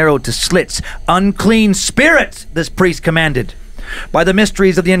pupils narrowed to slits. "Unclean spirits!" this priest commanded. By the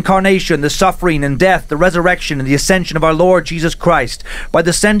mysteries of the incarnation, the suffering and death, the resurrection and the ascension of our Lord Jesus Christ, by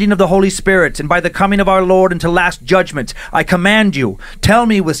the sending of the Holy Spirit, and by the coming of our Lord into last judgment, I command you, tell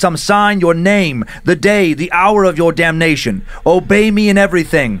me with some sign your name, the day, the hour of your damnation. Obey me in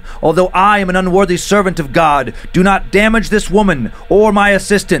everything. Although I am an unworthy servant of God, do not damage this woman or my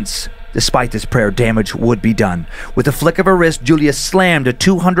assistants. Despite this prayer, damage would be done. With a flick of her wrist, Julia slammed a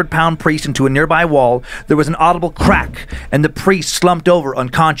 200-pound priest into a nearby wall. There was an audible crack, and the priest slumped over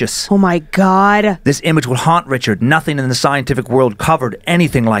unconscious. Oh my God. This image would haunt Richard. Nothing in the scientific world covered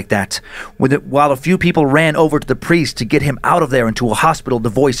anything like that. While a few people ran over to the priest to get him out of there into a hospital, the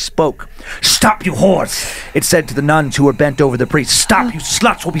voice spoke. "Stop, you whores!" it said to the nuns who were bent over the priest. "Stop, you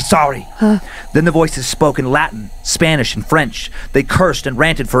sluts will be sorry." Then the voices spoke in Latin, Spanish, and French. They cursed and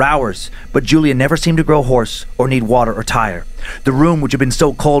ranted for hours. But Julia never seemed to grow hoarse or need water or tire. The room, which had been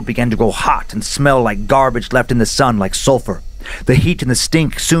so cold, began to grow hot and smell like garbage left in the sun, like sulfur. The heat and the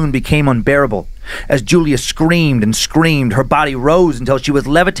stink soon became unbearable. As Julia screamed and screamed, her body rose until she was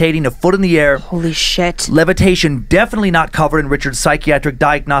levitating a foot in the air. Holy shit. Levitation definitely not covered in Richard's psychiatric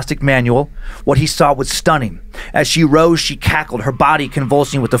diagnostic manual. What he saw was stunning. As she rose, she cackled, her body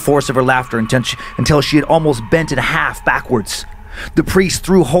convulsing with the force of her laughter until she had almost bent in half backwards. The priest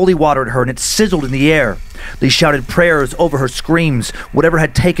threw holy water at her, and it sizzled in the air. They shouted prayers over her screams. Whatever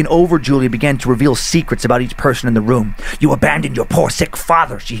had taken over Julia began to reveal secrets about each person in the room. "You abandoned your poor sick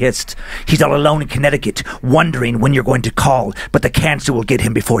father," she hissed. "He's all alone in Connecticut, wondering when you're going to call, but the cancer will get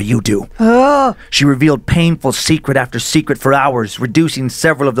him before you do." She revealed painful secret after secret for hours, reducing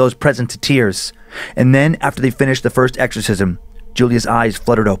several of those present to tears. And then, after they finished the first exorcism, Julia's eyes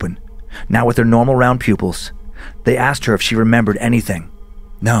fluttered open, now with their normal round pupils. They asked her if she remembered anything.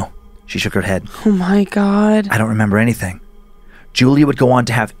 No, she shook her head. Oh my God. "I don't remember anything." Julia would go on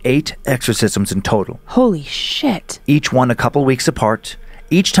to have 8 exorcisms in total. Holy shit. Each one a couple weeks apart.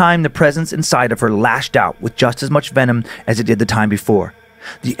 Each time the presence inside of her lashed out with just as much venom as it did the time before.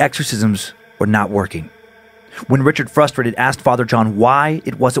 The exorcisms were not working. When Richard, frustrated, asked Father John why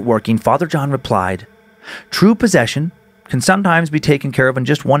it wasn't working, Father John replied, "True possession can sometimes be taken care of in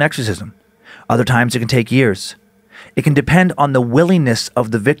just one exorcism. Other times it can take years. It can depend on the willingness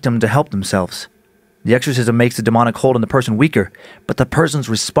of the victim to help themselves. The exorcism makes the demonic hold on the person weaker, but the person's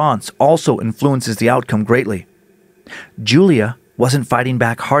response also influences the outcome greatly." Julia wasn't fighting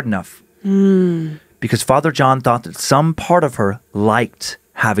back hard enough. Because Father John thought that some part of her liked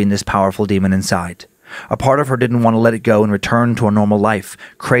having this powerful demon inside. A part of her didn't want to let it go and return to a normal life.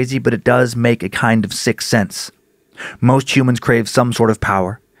 Crazy, but it does make a kind of sick sense. Most humans crave some sort of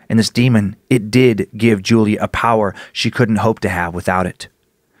power. And this demon, it did give Julia a power she couldn't hope to have without it.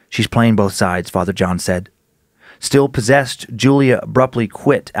 "She's playing both sides," Father John said. Still possessed, Julia abruptly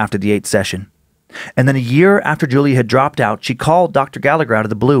quit after the 8th session. And then a year after Julia had dropped out, she called Dr. Gallagher out of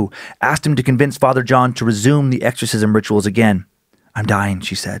the blue, asked him to convince Father John to resume the exorcism rituals again. "I'm dying,"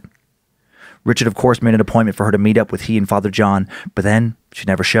 she said. Richard, of course, made an appointment for her to meet up with he and Father John, but then she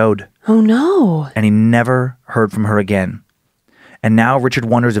never showed. Oh no. And he never heard from her again. And now Richard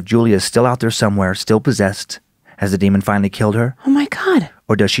wonders if Julia is still out there somewhere, still possessed. Has the demon finally killed her? Oh my God.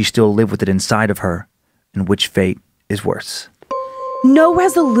 Or does she still live with it inside of her? And which fate is worse? No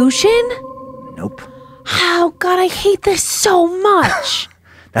resolution? Nope. Oh God, I hate this so much.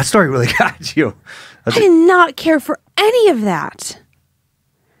 That story really got you. I did not care for any of that.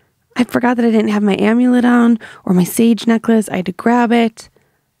 I forgot that I didn't have my amulet on or my sage necklace. I had to grab it.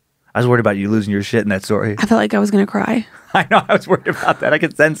 I was worried about you losing your shit in that story. I felt like I was going to cry. I know. I was worried about that. I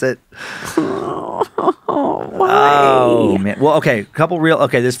could sense it. Why? Oh, man. Well, okay.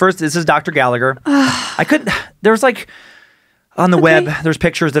 This is Dr. Gallagher. There was like, on the web, there's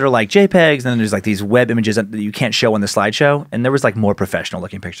pictures that are like JPEGs, and then there's like these web images that you can't show on the slideshow, and there was like more professional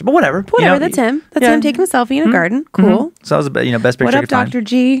looking pictures. But whatever. That's him. That's him taking a selfie in a garden. Cool. So that was best picture What I up, could find. Dr.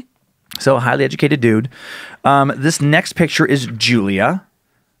 G? So a highly educated dude. This next picture is Julia.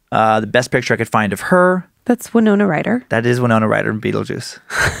 The best picture I could find of her. That's Winona Ryder. That is Winona Ryder in Beetlejuice.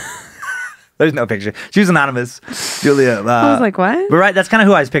 There's no picture. She was anonymous. Julia. I was like, what? But right, that's kind of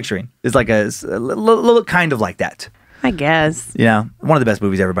who I was picturing. It's like a little kind of like that. I guess. Yeah. One of the best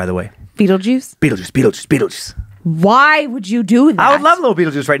movies ever, by the way. Beetlejuice? Why would you do that? I would love little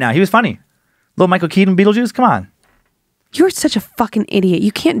Beetlejuice right now. He was funny. Little Michael Keaton Beetlejuice, come on. You're such a fucking idiot.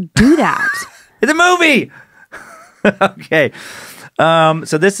 You can't do that. It's a movie. Okay.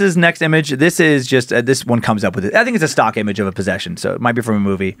 So this is next image. This is just, this one comes up with it. I think it's a stock image of a possession. So it might be from a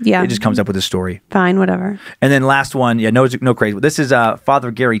movie. Yeah. It just comes up with a story. Fine, whatever. And then last one, no crazy. This is Father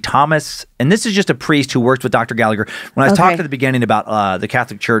Gary Thomas. And this is just a priest who works with Dr. Gallagher. When I was talking at the beginning about the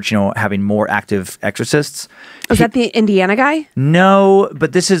Catholic Church, having more active exorcists. Was that the Indiana guy? No,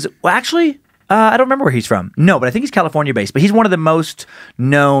 but this is, well, actually, I don't remember where he's from. No, but I think he's California based. But he's one of the most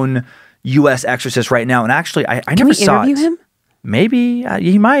known U.S. exorcists right now. And actually, I never saw it. Can we interview him? Maybe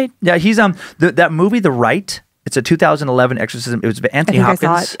he might. Yeah, he's that movie, The Rite. It's a 2011 exorcism. It was Anthony Hopkins.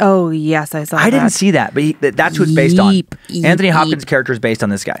 I saw it. Oh yes, I saw. I didn't see that, but that's who it's based on. Anthony Hopkins' character is based on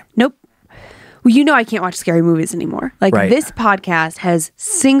this guy. Nope. Well, I can't watch scary movies anymore. Like this podcast has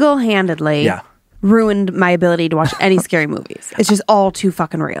single-handedly ruined my ability to watch any scary movies. It's just all too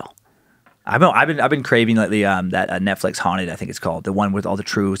fucking real. I've been craving lately that Netflix Haunted, I think it's called, the one with all the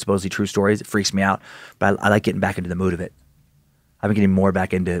supposedly true stories. It freaks me out, but I like getting back into the mood of it. I've been getting more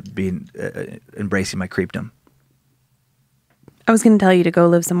back into being embracing my creepdom. I was going to tell you to go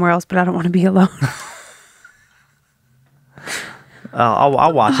live somewhere else, but I don't want to be alone.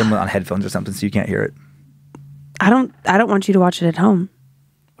 I'll watch them on headphones or something so you can't hear it. I don't want you to watch it at home.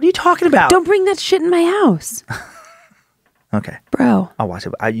 What are you talking about? Don't bring that shit in my house. Okay. Bro. I'll watch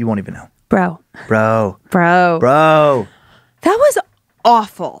it. You won't even know. Bro. That was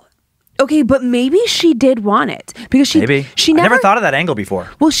awful. Okay, but maybe she did want it because she never thought of that angle before.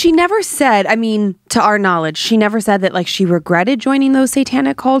 Well, she never said, to our knowledge, she never said that like she regretted joining those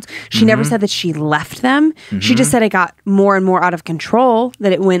satanic cults. She never said that she left them. She just said it got more and more out of control,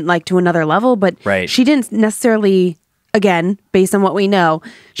 that it went like to another level, but she didn't necessarily, again, based on what we know,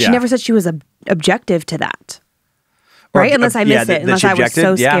 she never said she was objective to that. Right? Unless I missed it. Unless I was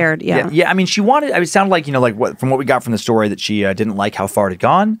so scared. Yeah. I mean, she wanted, it sounded like, from what we got from the story, that she didn't like how far it had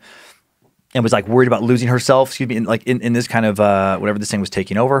gone. And was like worried about losing herself, in this kind of whatever this thing was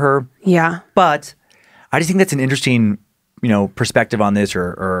taking over her. Yeah. But I just think that's an interesting, perspective on this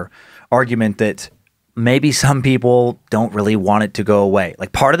or argument that maybe some people don't really want it to go away.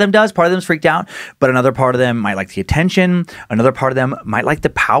 Like part of them does, part of them's freaked out, but another part of them might like the attention. Another part of them might like the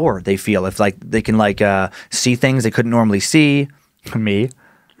power they feel if like they can see things they couldn't normally see. Me.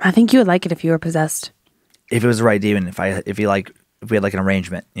 I think you would like it if you were possessed. If it was the right demon, if we had like an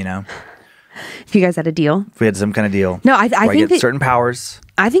arrangement, If you guys had a deal. If we had some kind of deal. No, I think that certain powers.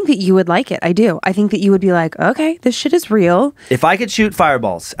 I think that you would like it. I do. I think that you would be like, okay, this shit is real. If I could shoot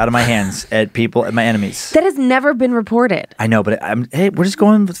fireballs out of my hands at people, at my enemies. That has never been reported. I know, but hey, we're just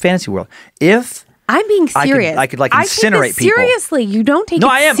going with fantasy world. If I'm being serious. I could incinerate people. Seriously, you don't take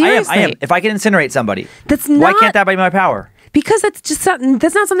it seriously. I am. If I could incinerate somebody. Why can't that be my power? Because that's not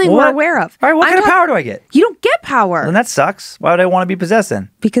something we're aware of. All right, what kind of power do I get? You don't get power. Then that sucks. Why would I want to be possessed then?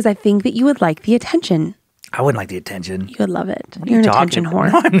 Because I think that you would like the attention. I wouldn't like the attention. You would love it. You're an attention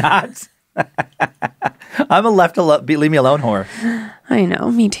whore. No, I'm not. I'm a leave me alone whore. I know,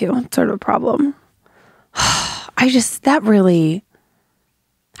 me too. It's sort of a problem. I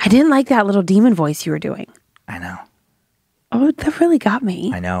didn't like that little demon voice you were doing. I know. Oh, that really got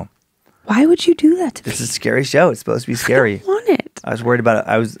me. I know. Why would you do that to me? This is a scary show. It's supposed to be scary. I don't want it. I was worried about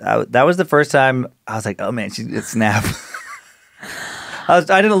it. That was the first time I was like, oh man, it's snap. I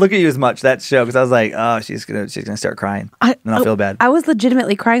didn't look at you as much that show because I was like, oh, she's gonna start crying. And I'll feel bad. I was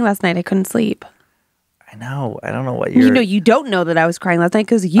legitimately crying last night. I couldn't sleep. I know. I don't know what you're. You don't know that I was crying last night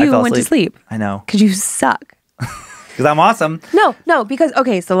because you went to sleep. I know. Because you suck. Because I'm awesome. No, because,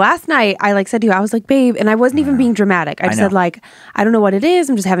 okay, so last night I said to you, I was like, babe, and I wasn't even being dramatic. I just said I don't know what it is.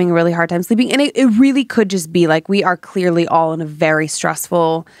 I'm just having a really hard time sleeping. And it really could just be we are clearly all in a very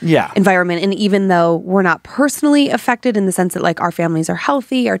stressful environment. And even though we're not personally affected in the sense that our families are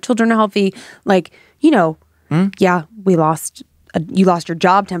healthy, our children are healthy, we lost you lost your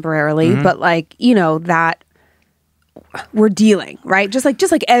job temporarily, but like, you know, that we're dealing, right? Just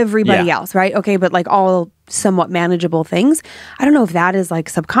like everybody else, right? Okay, but like all somewhat manageable things. I don't know if that is like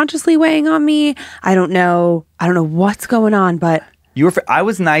subconsciously weighing on me. I don't know what's going on, but I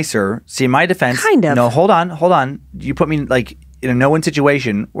was nicer. See, in my defense, kind of. No, hold on. You put me like in a no-win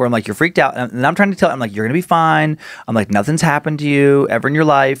situation where I'm like, you're freaked out, and I'm trying to tell. I'm like, you're gonna be fine. I'm like, nothing's happened to you ever in your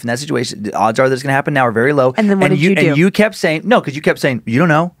life in that situation. The odds are that it's gonna happen now are very low. And then what did you do? And you kept saying no, because you kept saying you don't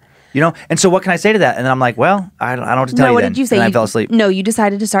know. You know, and so what can I say to that? And then I'm like, well, I don't know what to tell you. What then. did you say? And I fell asleep. No, you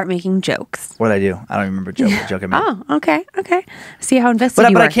decided to start making jokes. What did I do? I don't even remember what joke I made. Oh, okay. See how invested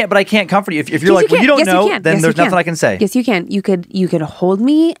you but are. I can't comfort you. If you're like, well, you don't know, then there's nothing I can say. Yes, you can. You could hold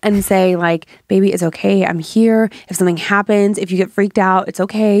me and say like, baby, it's okay. I'm here. If something happens, if you get freaked out, it's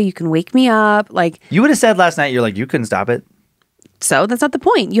okay. You can wake me up. Like you would have said last night, you're like, you couldn't stop it. So that's not the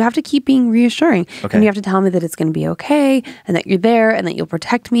point. You have to keep being reassuring. Okay. And you have to tell me that it's going to be okay and that you're there and that you'll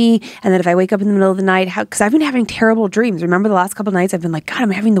protect me. And that if I wake up in the middle of the night, because I've been having terrible dreams. Remember the last couple of nights I've been like, God,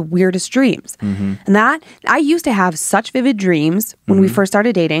 I'm having the weirdest dreams. And that, I used to have such vivid dreams when we first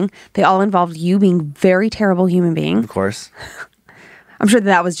started dating. They all involved you being a very terrible human being. Of course. I'm sure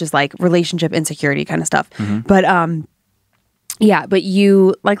that was just like relationship insecurity kind of stuff. But yeah, but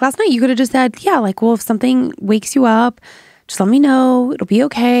you, like last night, you could have just said, yeah, like, well, if something wakes you up, just let me know. It'll be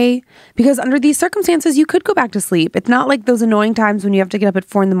okay. Because under these circumstances, you could go back to sleep. It's not like those annoying times when you have to get up at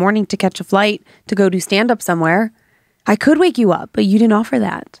 4 a.m. to catch a flight to go do stand-up somewhere. I could wake you up, but you didn't offer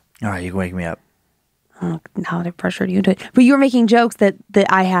that. All right, you can wake me up. Oh, now that I pressured you to. But you were making jokes that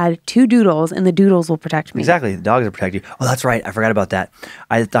I had 2 doodles and the doodles will protect me. Exactly. The dogs will protect you. Oh, that's right. I forgot about that.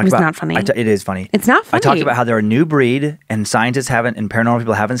 It's not funny. It is funny. It's not funny. I talked about how they're a new breed and scientists haven't, and paranormal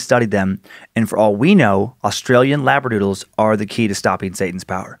people haven't studied them. And for all we know, Australian Labradoodles are the key to stopping Satan's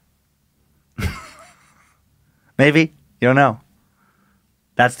power. Maybe. You don't know.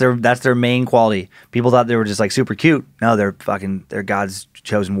 That's their main quality. People thought they were just like super cute. No, they're God's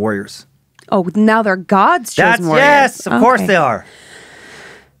chosen warriors. Oh, now they're God's chosen warriors. Yes, of course they are.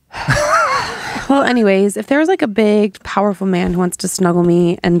 Well, anyways, if there's like a big, powerful man who wants to snuggle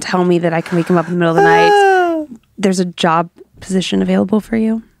me and tell me that I can wake him up in the middle of the night, there's a job position available for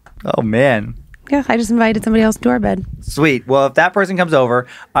you. Oh, man. Yeah, I just invited somebody else to our bed. Sweet. Well, if that person comes over,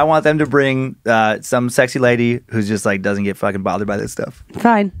 I want them to bring some sexy lady who's just like doesn't get fucking bothered by this stuff.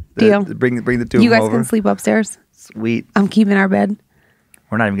 Fine. Deal. Bring the two of them over. You guys can sleep upstairs. Sweet. I'm keeping our bed.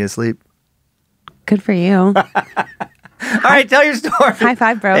 We're not even going to sleep. Good for you. All right, tell your story. High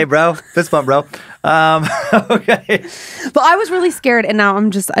five, bro. Hey, bro. Fist bump, bro. Okay. But I was really scared, and now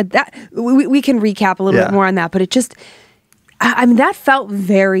I'm just we can recap a little bit more on that. But it just, I mean, that felt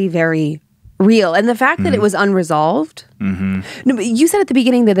very, very real, and the fact that it was unresolved. No, but you said at the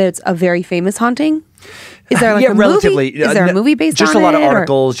beginning that it's a very famous haunting. Is there like a relatively? movie? Is there a movie based just on it? Just a lot of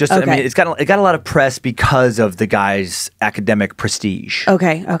articles. Just okay. I mean, it got a lot of press because of the guy's academic prestige.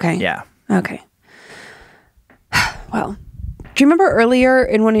 Okay. Yeah. Okay. Well, do you remember earlier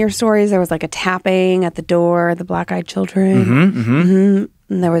in one of your stories there was like a tapping at the door, the black-eyed children?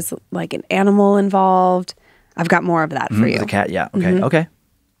 And there was like an animal involved. I've got more of that for you. The cat, yeah. Okay. Okay.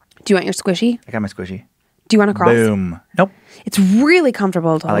 Do you want your squishy? I got my squishy. Do you want to cross? Boom. Nope. It's really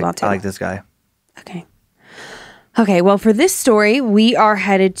comfortable to hold on to. I like this guy. Okay. Okay, well, for this story, we are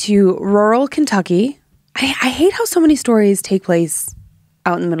headed to rural Kentucky. I hate how so many stories take place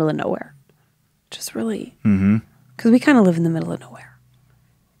out in the middle of nowhere. Just really... Because we kind of live in the middle of nowhere.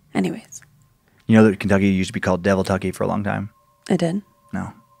 Anyways. You know that Kentucky used to be called Devil-tucky for a long time? I did?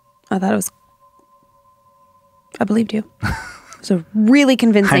 No. I thought it was... I believed you. It was really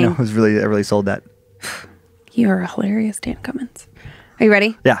convincing. I know. I really sold that. You're a hilarious Dan Cummins. Are you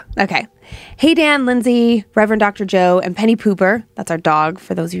ready? Yeah. Okay. Hey, Dan, Lynze, Reverend Dr. Joe, and Penny Pooper, that's our dog,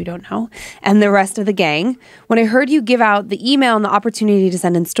 for those of you who don't know, and the rest of the gang. When I heard you give out the email and the opportunity to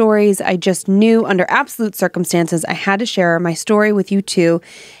send in stories, I just knew under absolute circumstances I had to share my story with you two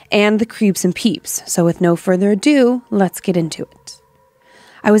and the creeps and peeps. So with no further ado, let's get into it.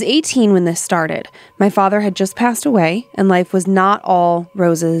 I was 18 when this started. My father had just passed away, and life was not all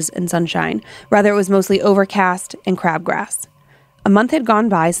roses and sunshine. Rather, it was mostly overcast and crabgrass. A month had gone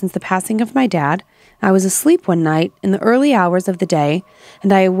by since the passing of my dad. I was asleep one night in the early hours of the day,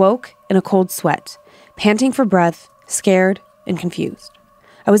 and I awoke in a cold sweat, panting for breath, scared and confused.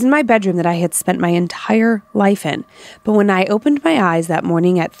 I was in my bedroom that I had spent my entire life in, but when I opened my eyes that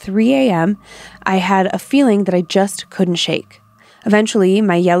morning at 3 a.m., I had a feeling that I just couldn't shake. Eventually,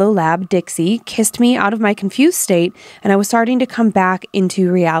 my yellow lab, Dixie, kissed me out of my confused state, and I was starting to come back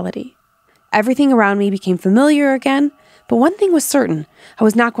into reality. Everything around me became familiar again, but one thing was certain, I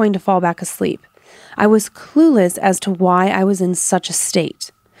was not going to fall back asleep. I was clueless as to why I was in such a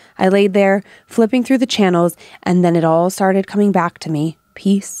state. I laid there, flipping through the channels, and then it all started coming back to me,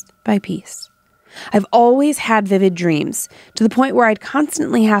 piece by piece. I've always had vivid dreams, to the point where I'd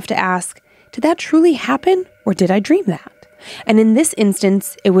constantly have to ask, did that truly happen, or did I dream that? And in this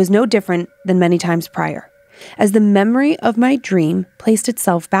instance, it was no different than many times prior. As the memory of my dream placed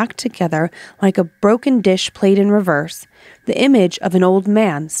itself back together like a broken dish played in reverse, the image of an old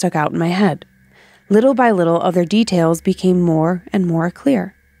man stuck out in my head. Little by little, other details became more and more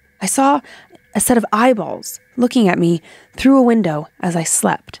clear. I saw a set of eyeballs looking at me through a window as I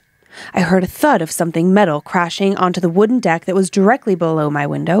slept. I heard a thud of something metal crashing onto the wooden deck that was directly below my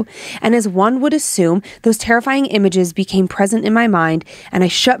window, and as one would assume, those terrifying images became present in my mind, and I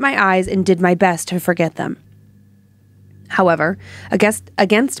shut my eyes and did my best to forget them. However,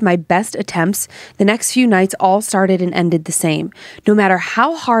 against my best attempts, the next few nights all started and ended the same. No matter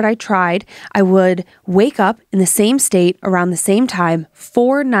how hard I tried, I would wake up in the same state around the same time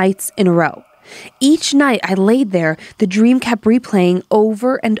 4 nights in a row. Each night I laid there, the dream kept replaying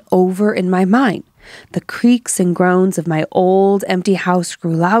over and over in my mind. The creaks and groans of my old, empty house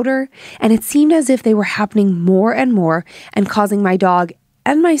grew louder, and it seemed as if they were happening more and more and causing my dog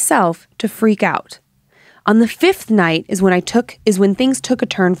and myself to freak out. On the 5th night is when things took a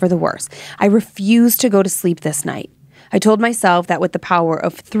turn for the worse. I refused to go to sleep this night. I told myself that with the power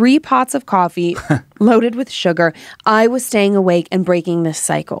of 3 pots of coffee loaded with sugar, I was staying awake and breaking this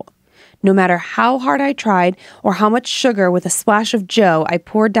cycle. No matter how hard I tried or how much sugar with a splash of Joe I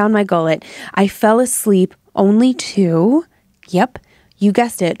poured down my gullet, I fell asleep only to, yep, you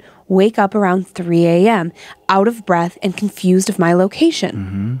guessed it, wake up around 3 a.m., out of breath and confused of my location.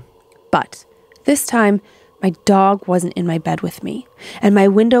 Mm-hmm. But this time, my dog wasn't in my bed with me, and my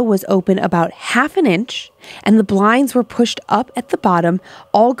window was open about 1/2 inch, and the blinds were pushed up at the bottom,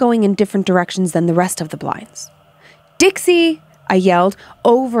 all going in different directions than the rest of the blinds. "Dixie!" I yelled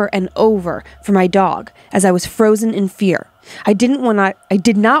over and over for my dog as I was frozen in fear. I did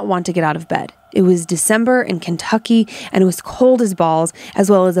not want to get out of bed. It was December in Kentucky, and it was cold as balls, as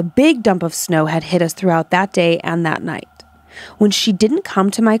well as a big dump of snow had hit us throughout that day and that night. When she didn't come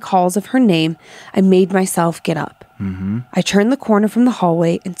to my calls of her name, I made myself get up. Mm-hmm. I turned the corner from the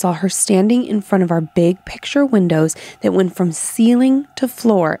hallway and saw her standing in front of our big picture windows that went from ceiling to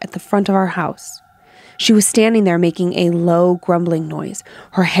floor at the front of our house. She was standing there making a low, grumbling noise.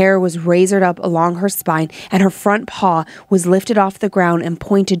 Her hair was razored up along her spine, and her front paw was lifted off the ground and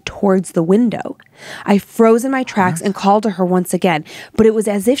pointed towards the window. I froze in my tracks and called to her once again, but it was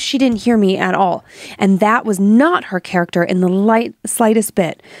as if she didn't hear me at all, and that was not her character in the slightest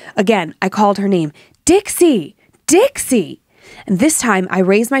bit. Again, I called her name, "Dixie! Dixie!" And this time I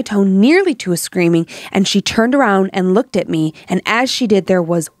raised my tone nearly to a screaming, and she turned around and looked at me, and as she did, there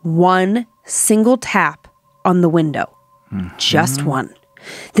was one single tap on the window. Mm-hmm. Just one.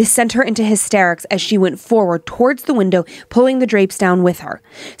 This sent her into hysterics as she went forward towards the window, pulling the drapes down with her.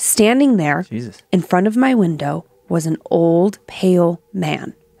 Standing there in front of my window was an old, pale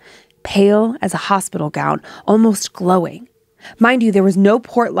man. Pale as a hospital gown, almost glowing. Mind you, there was no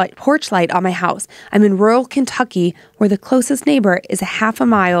porch light on my house. I'm in rural Kentucky, where the closest neighbor is a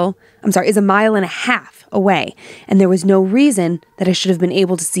mile and a half away, and there was no reason that I should have been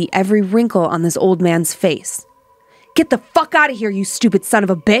able to see every wrinkle on this old man's face. "Get the fuck out of here, you stupid son of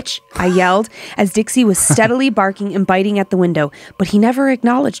a bitch!" I yelled, as Dixie was steadily barking and biting at the window, but he never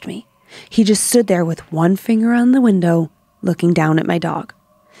acknowledged me. He just stood there with one finger on the window, looking down at my dog.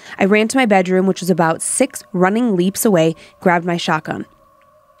 I ran to my bedroom, which was about 6 running leaps away, grabbed my shotgun.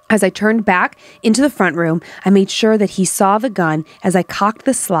 As I turned back into the front room, I made sure that he saw the gun as I cocked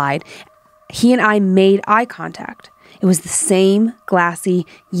the slide. He and I made eye contact. It was the same glassy,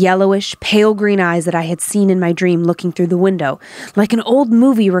 yellowish, pale green eyes that I had seen in my dream looking through the window. Like an old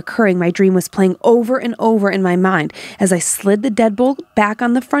movie recurring, my dream was playing over and over in my mind as I slid the deadbolt back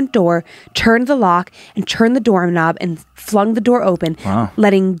on the front door, turned the lock, and turned the doorknob and flung the door open,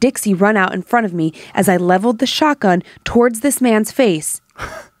 letting Dixie run out in front of me as I leveled the shotgun towards this man's face.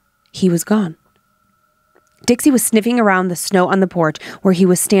 He was gone. Dixie was sniffing around the snow on the porch where he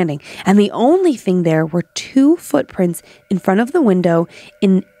was standing, and the only thing there were 2 footprints in front of the window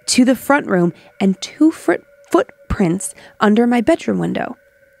into the front room and 2 footprints under my bedroom window.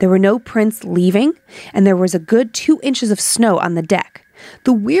 There were no prints leaving, and there was a good 2 inches of snow on the deck.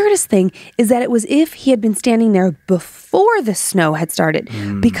 The weirdest thing is that it was as if he had been standing there before the snow had started,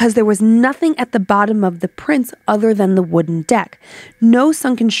 because there was nothing at the bottom of the prints other than the wooden deck. No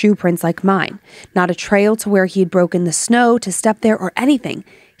sunken shoe prints like mine. Not a trail to where he had broken the snow to step there or anything.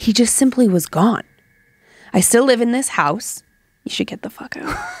 He just simply was gone. I still live in this house. You should get the fuck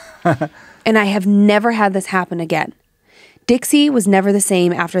out. And I have never had this happen again. Dixie was never the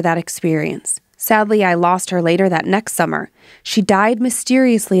same after that experience. Sadly, I lost her later that next summer. She died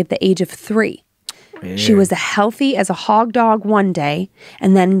mysteriously at the age of 3. Weird. She was as healthy as a hog dog one day,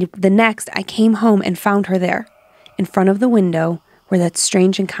 and then the next I came home and found her there, in front of the window where that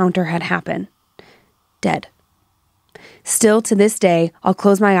strange encounter had happened. Dead. Still to this day, I'll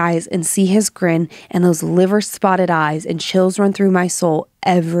close my eyes and see his grin and those liver-spotted eyes, and chills run through my soul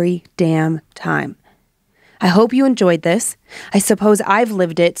every damn time. I hope you enjoyed this. I suppose I've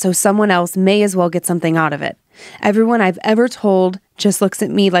lived it, so someone else may as well get something out of it. Everyone I've ever told just looks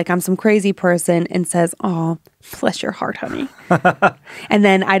at me like I'm some crazy person and says, "Oh, bless your heart, honey." And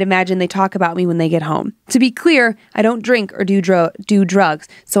then I'd imagine they talk about me when they get home. To be clear, I don't drink or do drugs,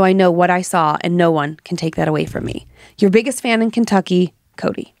 so I know what I saw, and no one can take that away from me. Your biggest fan in Kentucky,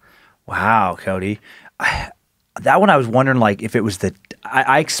 Cody. Wow, Cody. That one I was wondering, like, if it was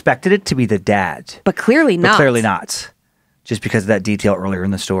I expected it to be the dad. But clearly not. But clearly not. Just because of that detail earlier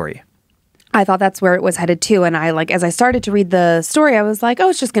in the story. I thought that's where it was headed to. And as I started to read the story, I was like, oh,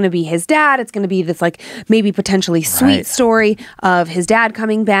 it's just going to be his dad. It's going to be this, like, maybe potentially sweet story of his dad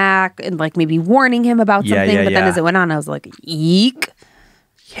coming back and, like, maybe warning him about something. But then as it went on, I was like, eek.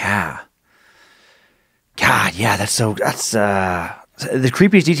 Yeah. God, yeah, that's the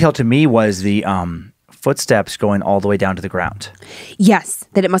creepiest detail to me was the footsteps going all the way down to the ground. Yes,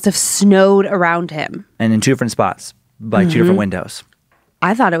 that it must have snowed around him. And in 2 different spots, by 2 different windows.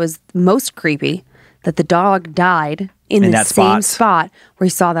 I thought it was most creepy that the dog died in the same spot where he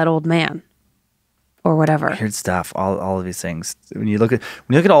saw that old man. Or whatever. Weird stuff, all of these things. When you look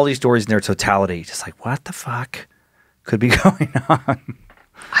at all these stories in their totality, just like, what the fuck could be going on?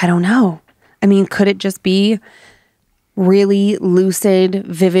 I don't know. I mean, could it just be really lucid,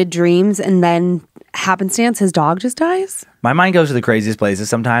 vivid dreams, and then happenstance, his dog just dies? My mind goes to the craziest places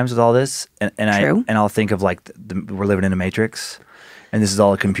sometimes with all this, and True. I'll think of like we're living in a Matrix, and this is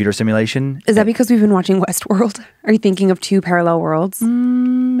all a computer simulation. Is that because we've been watching Westworld? Are you thinking of 2 parallel worlds?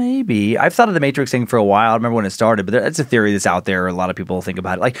 Maybe. I've thought of the Matrix thing for a while. I remember when it started, but it's a theory that's out there. A lot of people think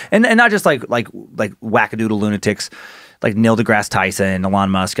about it, like and not just like wackadoodle lunatics. Like Neil deGrasse Tyson and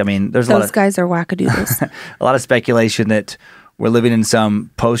Elon Musk. I mean, there's those guys are wackadoodles. A lot of speculation that we're living in some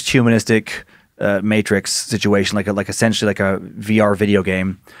post-humanistic Matrix situation, like essentially like a VR video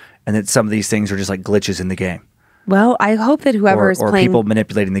game, and that some of these things are just like glitches in the game. Well, I hope that whoever is playing, people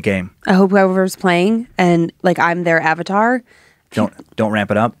manipulating the game. I hope whoever's playing and like I'm their avatar. Don't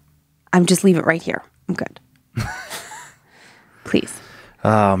ramp it up. I'm just leave it right here. I'm good. Please.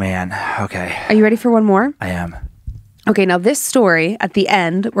 Oh man. Okay. Are you ready for one more? I am. Okay, now this story, at the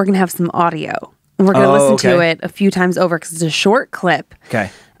end, we're going to have some audio. And we're going to listen to it a few times over because it's a short clip.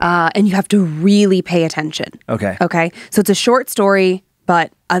 Okay. And you have to really pay attention. Okay. Okay? So it's a short story,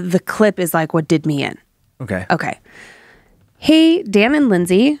 but the clip is like what did me in. Okay. Okay. Hey, Dan and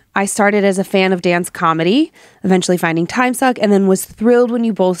Lynze. I started as a fan of Dan's comedy, eventually finding Time Suck, and then was thrilled when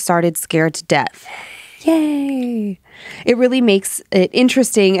you both started Scared to Death. Yay. It really makes it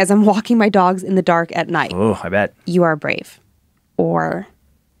interesting as I'm walking my dogs in the dark at night. Oh, I bet. You are brave. Or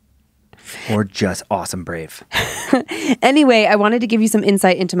just awesome brave. Anyway, I wanted to give you some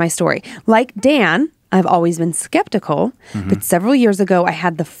insight into my story. Like Dan, I've always been skeptical, but several years ago, I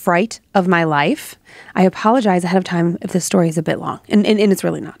had the fright of my life. I apologize ahead of time if this story is a bit long, and it's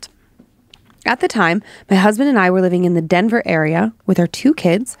really not. At the time, my husband and I were living in the Denver area with our 2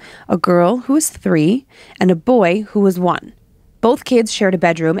 kids, a girl who was 3 and a boy who was 1. Both kids shared a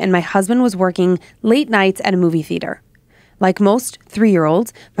bedroom, and my husband was working late nights at a movie theater. Like most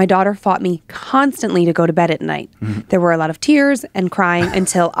 3-year-olds, my daughter fought me constantly to go to bed at night. There were a lot of tears and crying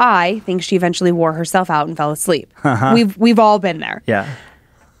until I think she eventually wore herself out and fell asleep. We've all been there. Yeah.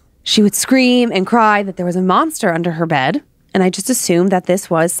 She would scream and cry that there was a monster under her bed, and I just assumed that this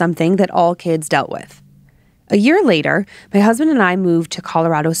was something that all kids dealt with. A year later, my husband and I moved to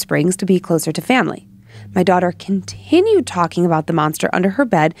Colorado Springs to be closer to family. My daughter continued talking about the monster under her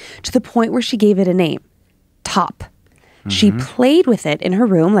bed to the point where she gave it a name, Top. She played with it in her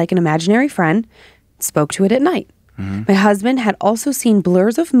room like an imaginary friend, spoke to it at night. My husband had also seen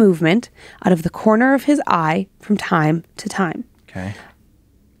blurs of movement out of the corner of his eye from time to time. Okay.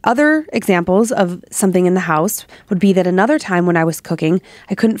 Other examples of something in the house would be that another time when I was cooking,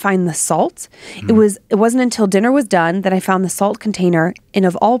 I couldn't find the salt. It wasn't until dinner was done that I found the salt container in,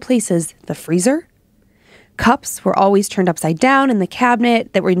 of all places, the freezer. Cups were always turned upside down in the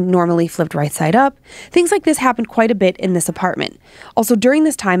cabinet that were normally flipped right side up. Things like this happened quite a bit in this apartment. Also, during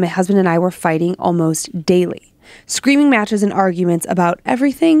this time, my husband and I were fighting almost daily. Screaming matches and arguments about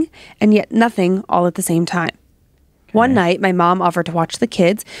everything and yet nothing all at the same time. One night, my mom offered to watch the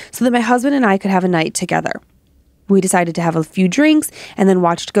kids so that my husband and I could have a night together. We decided to have a few drinks and then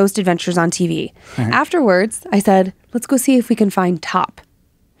watched Ghost Adventures on TV. Afterwards, I said, let's go see if we can find Top.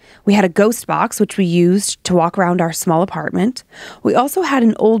 We had a ghost box, which we used to walk around our small apartment. We also had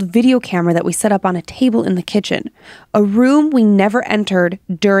an old video camera that we set up on a table in the kitchen, a room we never entered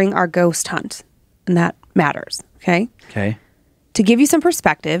during our ghost hunt. And that matters, okay? Okay. To give you some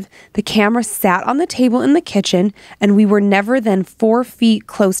perspective, the camera sat on the table in the kitchen, and we were never then 4 feet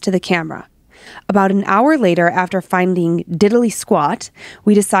close to the camera. About an hour later, after finding diddly squat,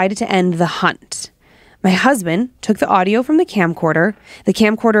 we decided to end the hunt. My husband took the audio from the camcorder. The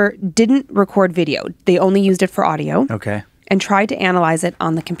camcorder didn't record video. They only used it for audio. Okay. And tried to analyze it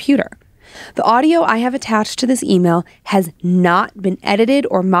on the computer. The audio I have attached to this email has not been edited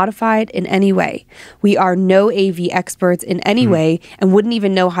or modified in any way. We are no AV experts in any way and wouldn't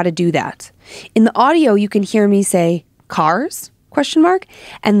even know how to do that. In the audio, you can hear me say, cars, ?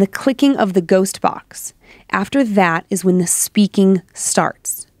 And the clicking of the ghost box. After that is when the speaking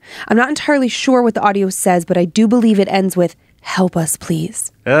starts. I'm not entirely sure what the audio says, but I do believe it ends with, help us,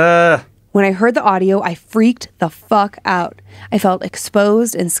 please. When I heard the audio, I freaked the fuck out. I felt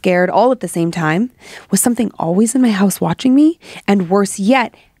exposed and scared all at the same time. Was something always in my house watching me? And worse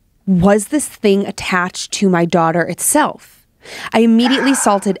yet, was this thing attached to my daughter itself? I immediately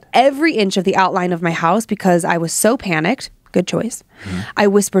salted every inch of the outline of my house because I was so panicked. Good choice. I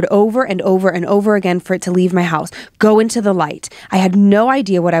whispered over and over and over again for it to leave my house. Go into the light. I had no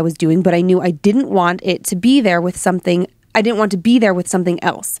idea what I was doing, but I knew I didn't want it to be there with something. I didn't want to be there with something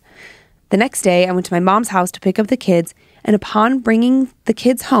else. The next day, I went to my mom's house to pick up the kids, and upon bringing the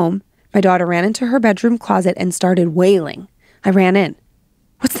kids home, my daughter ran into her bedroom closet and started wailing. I ran in.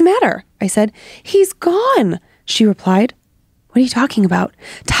 What's the matter? I said. He's gone, she replied. What are you talking about?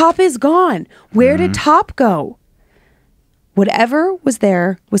 Top is gone. Where did Top go? Whatever was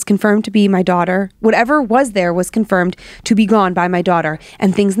there was confirmed to be my daughter. Whatever was there was confirmed to be gone by my daughter,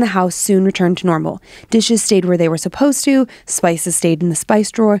 and things in the house soon returned to normal. Dishes stayed where they were supposed to, spices stayed in the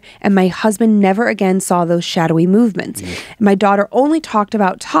spice drawer, and my husband never again saw those shadowy movements. My daughter only talked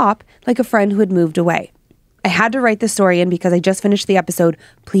about Top like a friend who had moved away. I had to write this story in because I just finished the episode,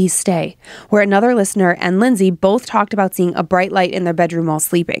 Please Stay, where another listener and Lynze both talked about seeing a bright light in their bedroom while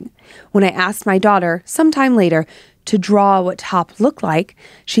sleeping. When I asked my daughter, sometime later, to draw what Top looked like,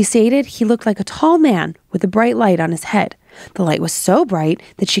 she stated he looked like a tall man with a bright light on his head. The light was so bright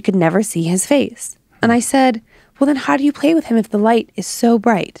that she could never see his face. And I said, well, then how do you play with him if the light is so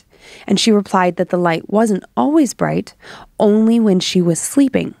bright? And she replied that the light wasn't always bright, only when she was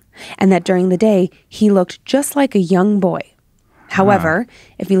sleeping, and that during the day, he looked just like a young boy. However,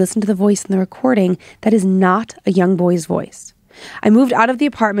 if you listen to the voice in the recording, that is not a young boy's voice. I moved out of the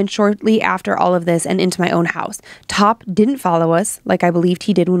apartment shortly after all of this and into my own house. Top didn't follow us like I believed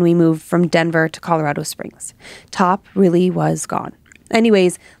he did when we moved from Denver to Colorado Springs. Top really was gone.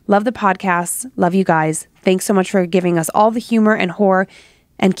 Anyways, love the podcast. Love you guys. Thanks so much for giving us all the humor and horror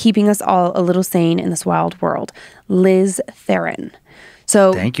and keeping us all a little sane in this wild world. Liz Theron.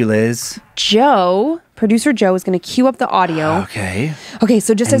 So thank you, Liz. Producer Joe is going to cue up the audio. Okay. Okay,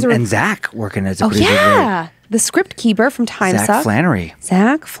 so just as a... And Zach working as a producer. Oh, yeah. The script keeper from Time Suck.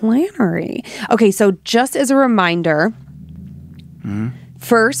 Zach Flannery. Okay, so just as a reminder,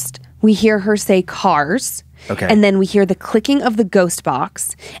 first we hear her say cars. Okay. And then we hear the clicking of the ghost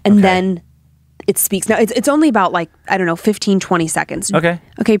box. And then it speaks. Now, it's only about 15, 20 seconds. Okay.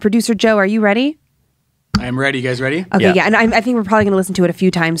 Okay, Producer Joe, are you ready? I am ready. You guys ready? Okay, yeah. And I think we're probably going to listen to it a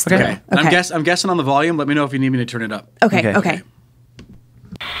few times. Okay. And I'm guessing on the volume. Let me know if you need me to turn it up. Okay.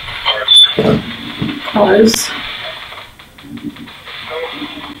 Cars.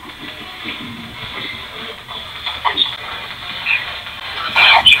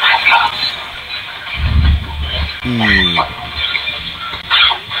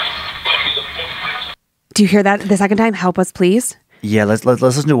 Do you hear that the second time? Help us, please. Yeah, let's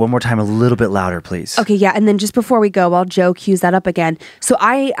listen to it one more time, a little bit louder, please. Okay, yeah, and then just before we go, while Joe cues that up again, so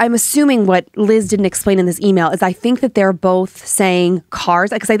I'm assuming what Liz didn't explain in this email is I think that they're both saying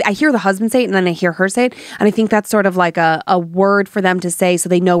cars, because I hear the husband say it and then I hear her say it, and I think that's sort of like a word for them to say so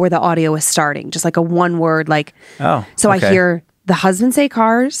they know where the audio is starting, just like a one word, like. Oh, so okay. I hear the husband say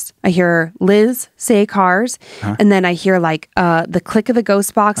cars, I hear Liz say cars, and then I hear the click of the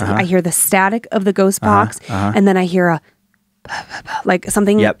ghost box, I hear the static of the ghost box, and then I hear a like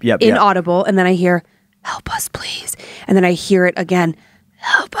something inaudible, and then I hear help us please, and then I hear it again,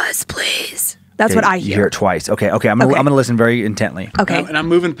 help us please. That's what I hear. You hear it twice. Okay. I'm gonna listen very intently. Okay. And I'm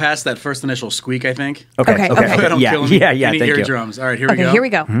moving past that first initial squeak, I think. Okay. I don't kill any thank you. eardrums. All right, here we go. Here we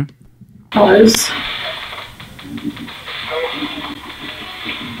go. Cars.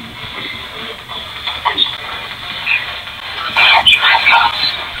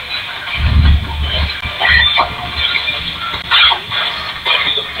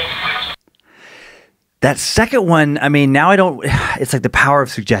 That second one, I mean, now I don't. It's like the power of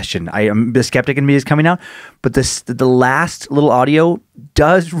suggestion. The skeptic in me is coming out, but the last little audio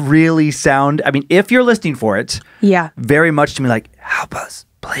does really sound. I mean, if you're listening for it, very much to me like, help us,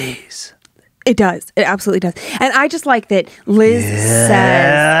 please. It does. It absolutely does. And I just like that Liz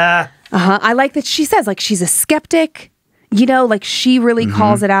says. I like that she says like she's a skeptic. You know, like she really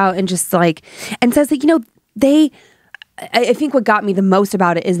calls it out and just like and says that I think what got me the most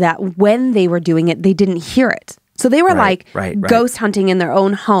about it is that when they were doing it, they didn't hear it. So they were ghost hunting in their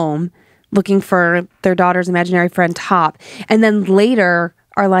own home, looking for their daughter's imaginary friend Top, and then later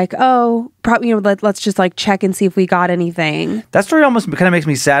are like, oh, probably let's just like check and see if we got anything. That story almost kind of makes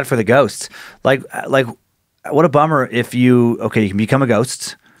me sad for the ghosts. Like what a bummer if you can become a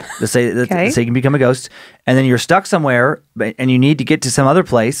ghost. Let's say you can become a ghost, and then you're stuck somewhere, and you need to get to some other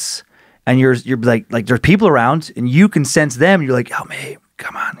place. And you're like there's people around, and you can sense them. And you're like, help me,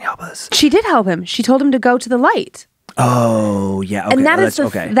 come on, help us. She did help him. She told him to go to the light. Oh yeah, okay. And that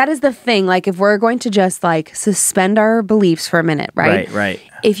is the thing. Like if we're going to just like suspend our beliefs for a minute, right? Right.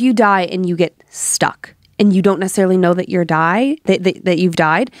 If you die and you get stuck, and you don't necessarily know that that you've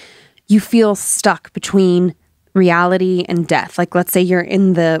died, you feel stuck between reality and death. Like let's say you're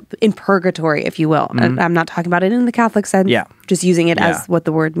in purgatory, if you will. I'm not talking about it in the Catholic sense. Yeah. Just using it as what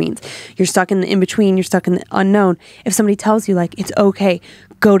the word means. You're stuck in the in-between, you're stuck in the unknown. If somebody tells you like, it's okay,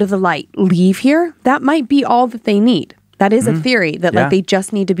 go to the light, leave here, that might be all that they need. That is a theory that like they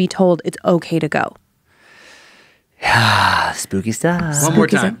just need to be told it's okay to go. Yeah, spooky stuff. One more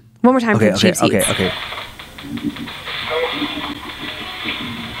time. One more time for the cheap seats. Okay.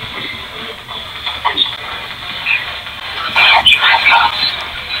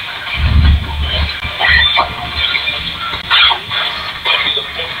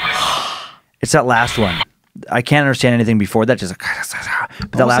 It's that last one. I can't understand anything before that. Just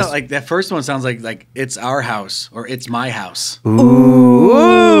but that last, like that first one sounds like it's our house or it's my house.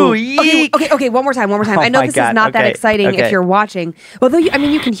 Ooh, yeek. Okay. One more time. Oh I know this is not that exciting if you're watching. Well, though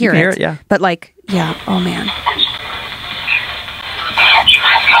you can hear it. Yeah. But like, yeah. Oh man.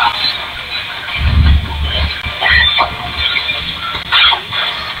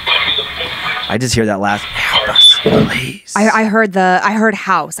 I just hear that last. Help us, please. I heard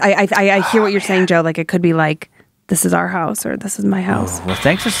house. I hear what you're saying, Joe. Like it could be like this is our house or this is my house. Oh, well,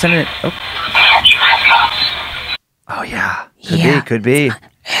 thanks for sending it. Oh yeah. Could be.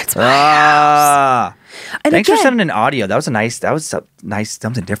 It's my house. And thanks for sending an audio. That was nice,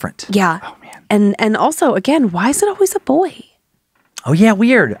 something different. Yeah. Oh man. And also again, why is it always a boy? Oh yeah,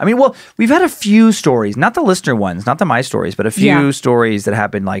 weird. I mean, well, we've had a few stories, not the listener ones, not the my stories, but a few stories that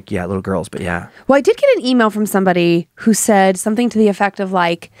happened like, little girls, but yeah. Well, I did get an email from somebody who said something to the effect of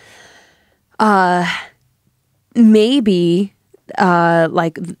like, maybe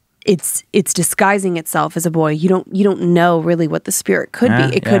like it's disguising itself as a boy. You don't know really what the spirit could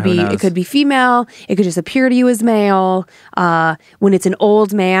be. It could be female. It could just appear to you as male. When it's an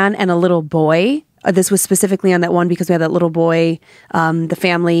old man and a little boy. This was specifically on that one because we had that little boy, the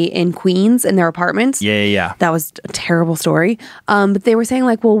family in Queens in their apartments. Yeah. That was a terrible story. But they were saying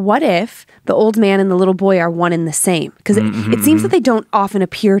like, well, what if the old man and the little boy are one and the same? Because it seems that they don't often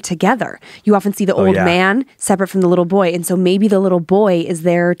appear together. You often see the old man separate from the little boy. And so maybe the little boy is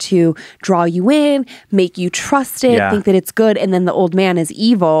there to draw you in, make you trust it, think that it's good. And then the old man is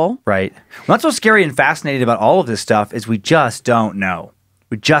evil. Right. Well, that's what's scary and fascinating about all of this stuff is we just don't know.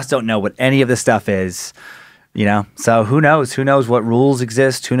 We just don't know what any of this stuff is, So who knows? Who knows what rules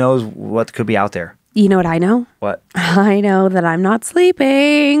exist? Who knows what could be out there? You know what I know? What? I know that I'm not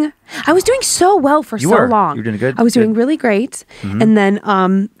sleeping. I was doing so well for so long. You were doing good. I was doing really great. And then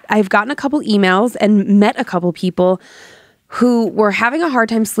I've gotten a couple emails and met a couple people who were having a hard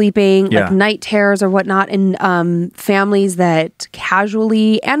time sleeping, like night terrors or whatnot, and families that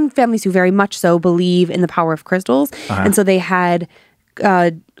casually and families who very much so believe in the power of crystals. And so they had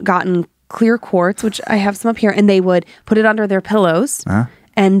gotten clear quartz, which I have some up here, and they would put it under their pillows,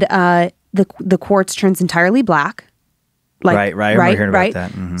 and the quartz turns entirely black. Like, right. I'm hearing about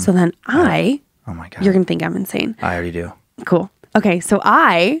that. So then oh my God, you're gonna think I'm insane. I already do. Cool. Okay, so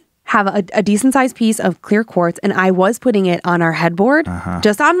I have a decent sized piece of clear quartz, and I was putting it on our headboard,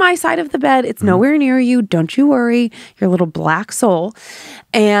 just on my side of the bed. It's nowhere near you. Don't you worry, your little black soul.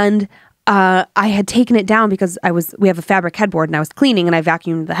 And I had taken it down because we have a fabric headboard and I was cleaning and I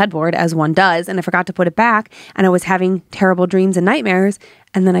vacuumed the headboard as one does, and I forgot to put it back, and I was having terrible dreams and nightmares,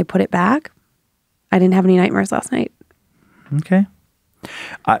 and then I put it back. I didn't have any nightmares last night. Okay.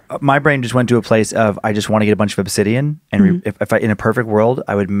 My brain just went to a place of I just want to get a bunch of obsidian, and if I, in a perfect world,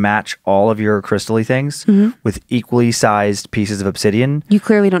 I would match all of your crystally things with equally sized pieces of obsidian. You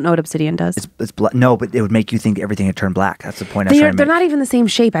clearly don't know what obsidian does. No, but it would make you think everything had turned black. That's the point I was trying to make. They're not even the same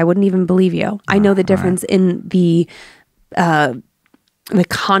shape. I wouldn't even believe you. I know the difference in the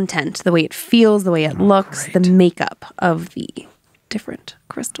content, the way it feels, the way it looks, the makeup of the different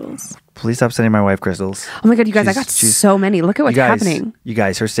crystals. Please stop sending my wife crystals. Oh my God, you guys, I got so many. Look at what's happening. You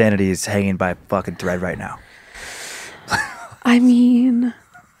guys, her sanity is hanging by a fucking thread right now. I mean,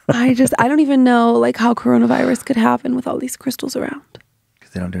 I don't even know like how coronavirus could happen with all these crystals around.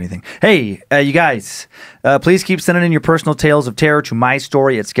 Because they don't do anything. Hey, you guys, please keep sending in your personal tales of terror to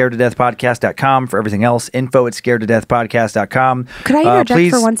mystory@scaredtodeathpodcast.com. For everything else, info@scaredtodeathpodcast.com. Could I interject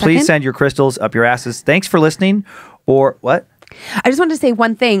for 1 second? Please send your crystals up your asses. Thanks for listening. Or what? I just wanted to say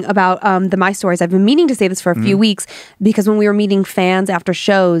one thing about the My Stories. I've been meaning to say this for a few weeks because when we were meeting fans after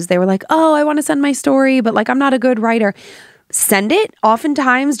shows, they were like, oh, I want to send my story, but like I'm not a good writer. Send it.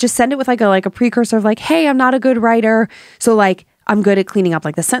 Oftentimes, just send it with like a precursor of like, hey, I'm not a good writer. So like, I'm good at cleaning up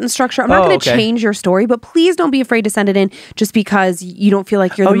like the sentence structure. I'm not going to change your story, but please don't be afraid to send it in just because you don't feel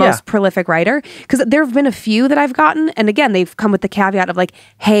like you're the most prolific writer. Because there have been a few that I've gotten, and again, they've come with the caveat of like,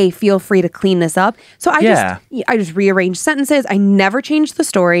 hey, feel free to clean this up. So I just rearrange sentences. I never changed the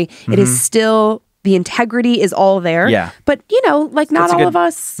story. It is still, the integrity is all there. Yeah. But you know, like not all of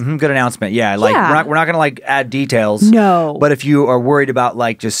us. Good announcement. Yeah. Like we're not going to like add details. No. But if you are worried about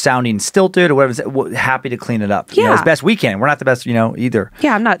like just sounding stilted or whatever, we're happy to clean it up. Yeah. You know, as best we can. We're not the best, either.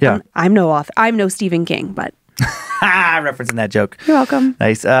 Yeah. I'm not. Yeah. I'm no author. I'm no Stephen King, but. Referencing that joke. You're welcome.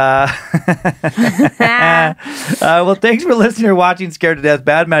 Nice. Well, thanks for listening or watching Scared to Death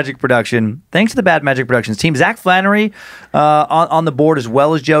Bad Magic Production. Thanks to the Bad Magic Productions team. Zach Flannery on the board as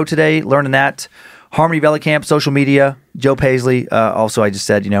well as Joe today, learning that. Harmony Vellicamp, social media. Joe Paisley, also I just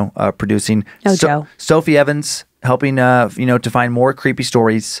said, producing. Joe. Sophie Evans helping, to find more creepy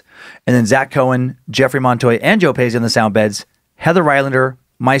stories. And then Zach Cohen, Jeffrey Montoya, and Joe Paisley on the sound beds. Heather Rylander,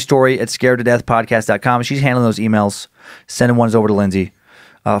 mystory@scaredtodeathpodcast.com. She's handling those emails, sending ones over to Lynze.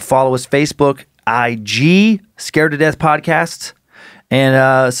 Follow us Facebook, IG, Scared to Death Podcast,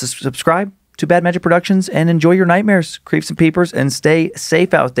 and subscribe to Bad Magic Productions and enjoy your nightmares, creeps and peepers, and stay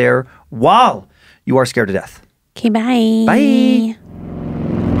safe out there while you are scared to death. Okay, bye. Bye.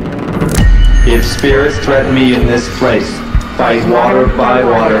 If spirits threaten me in this place, fight water by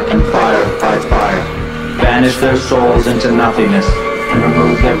water and fire by fire. Banish their souls into nothingness and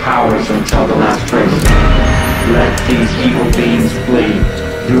remove their powers until the last trace. Let these evil beings flee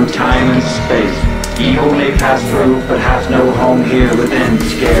through time and space. Evil may pass through, but has no home here within,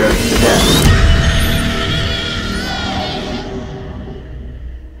 scared to death.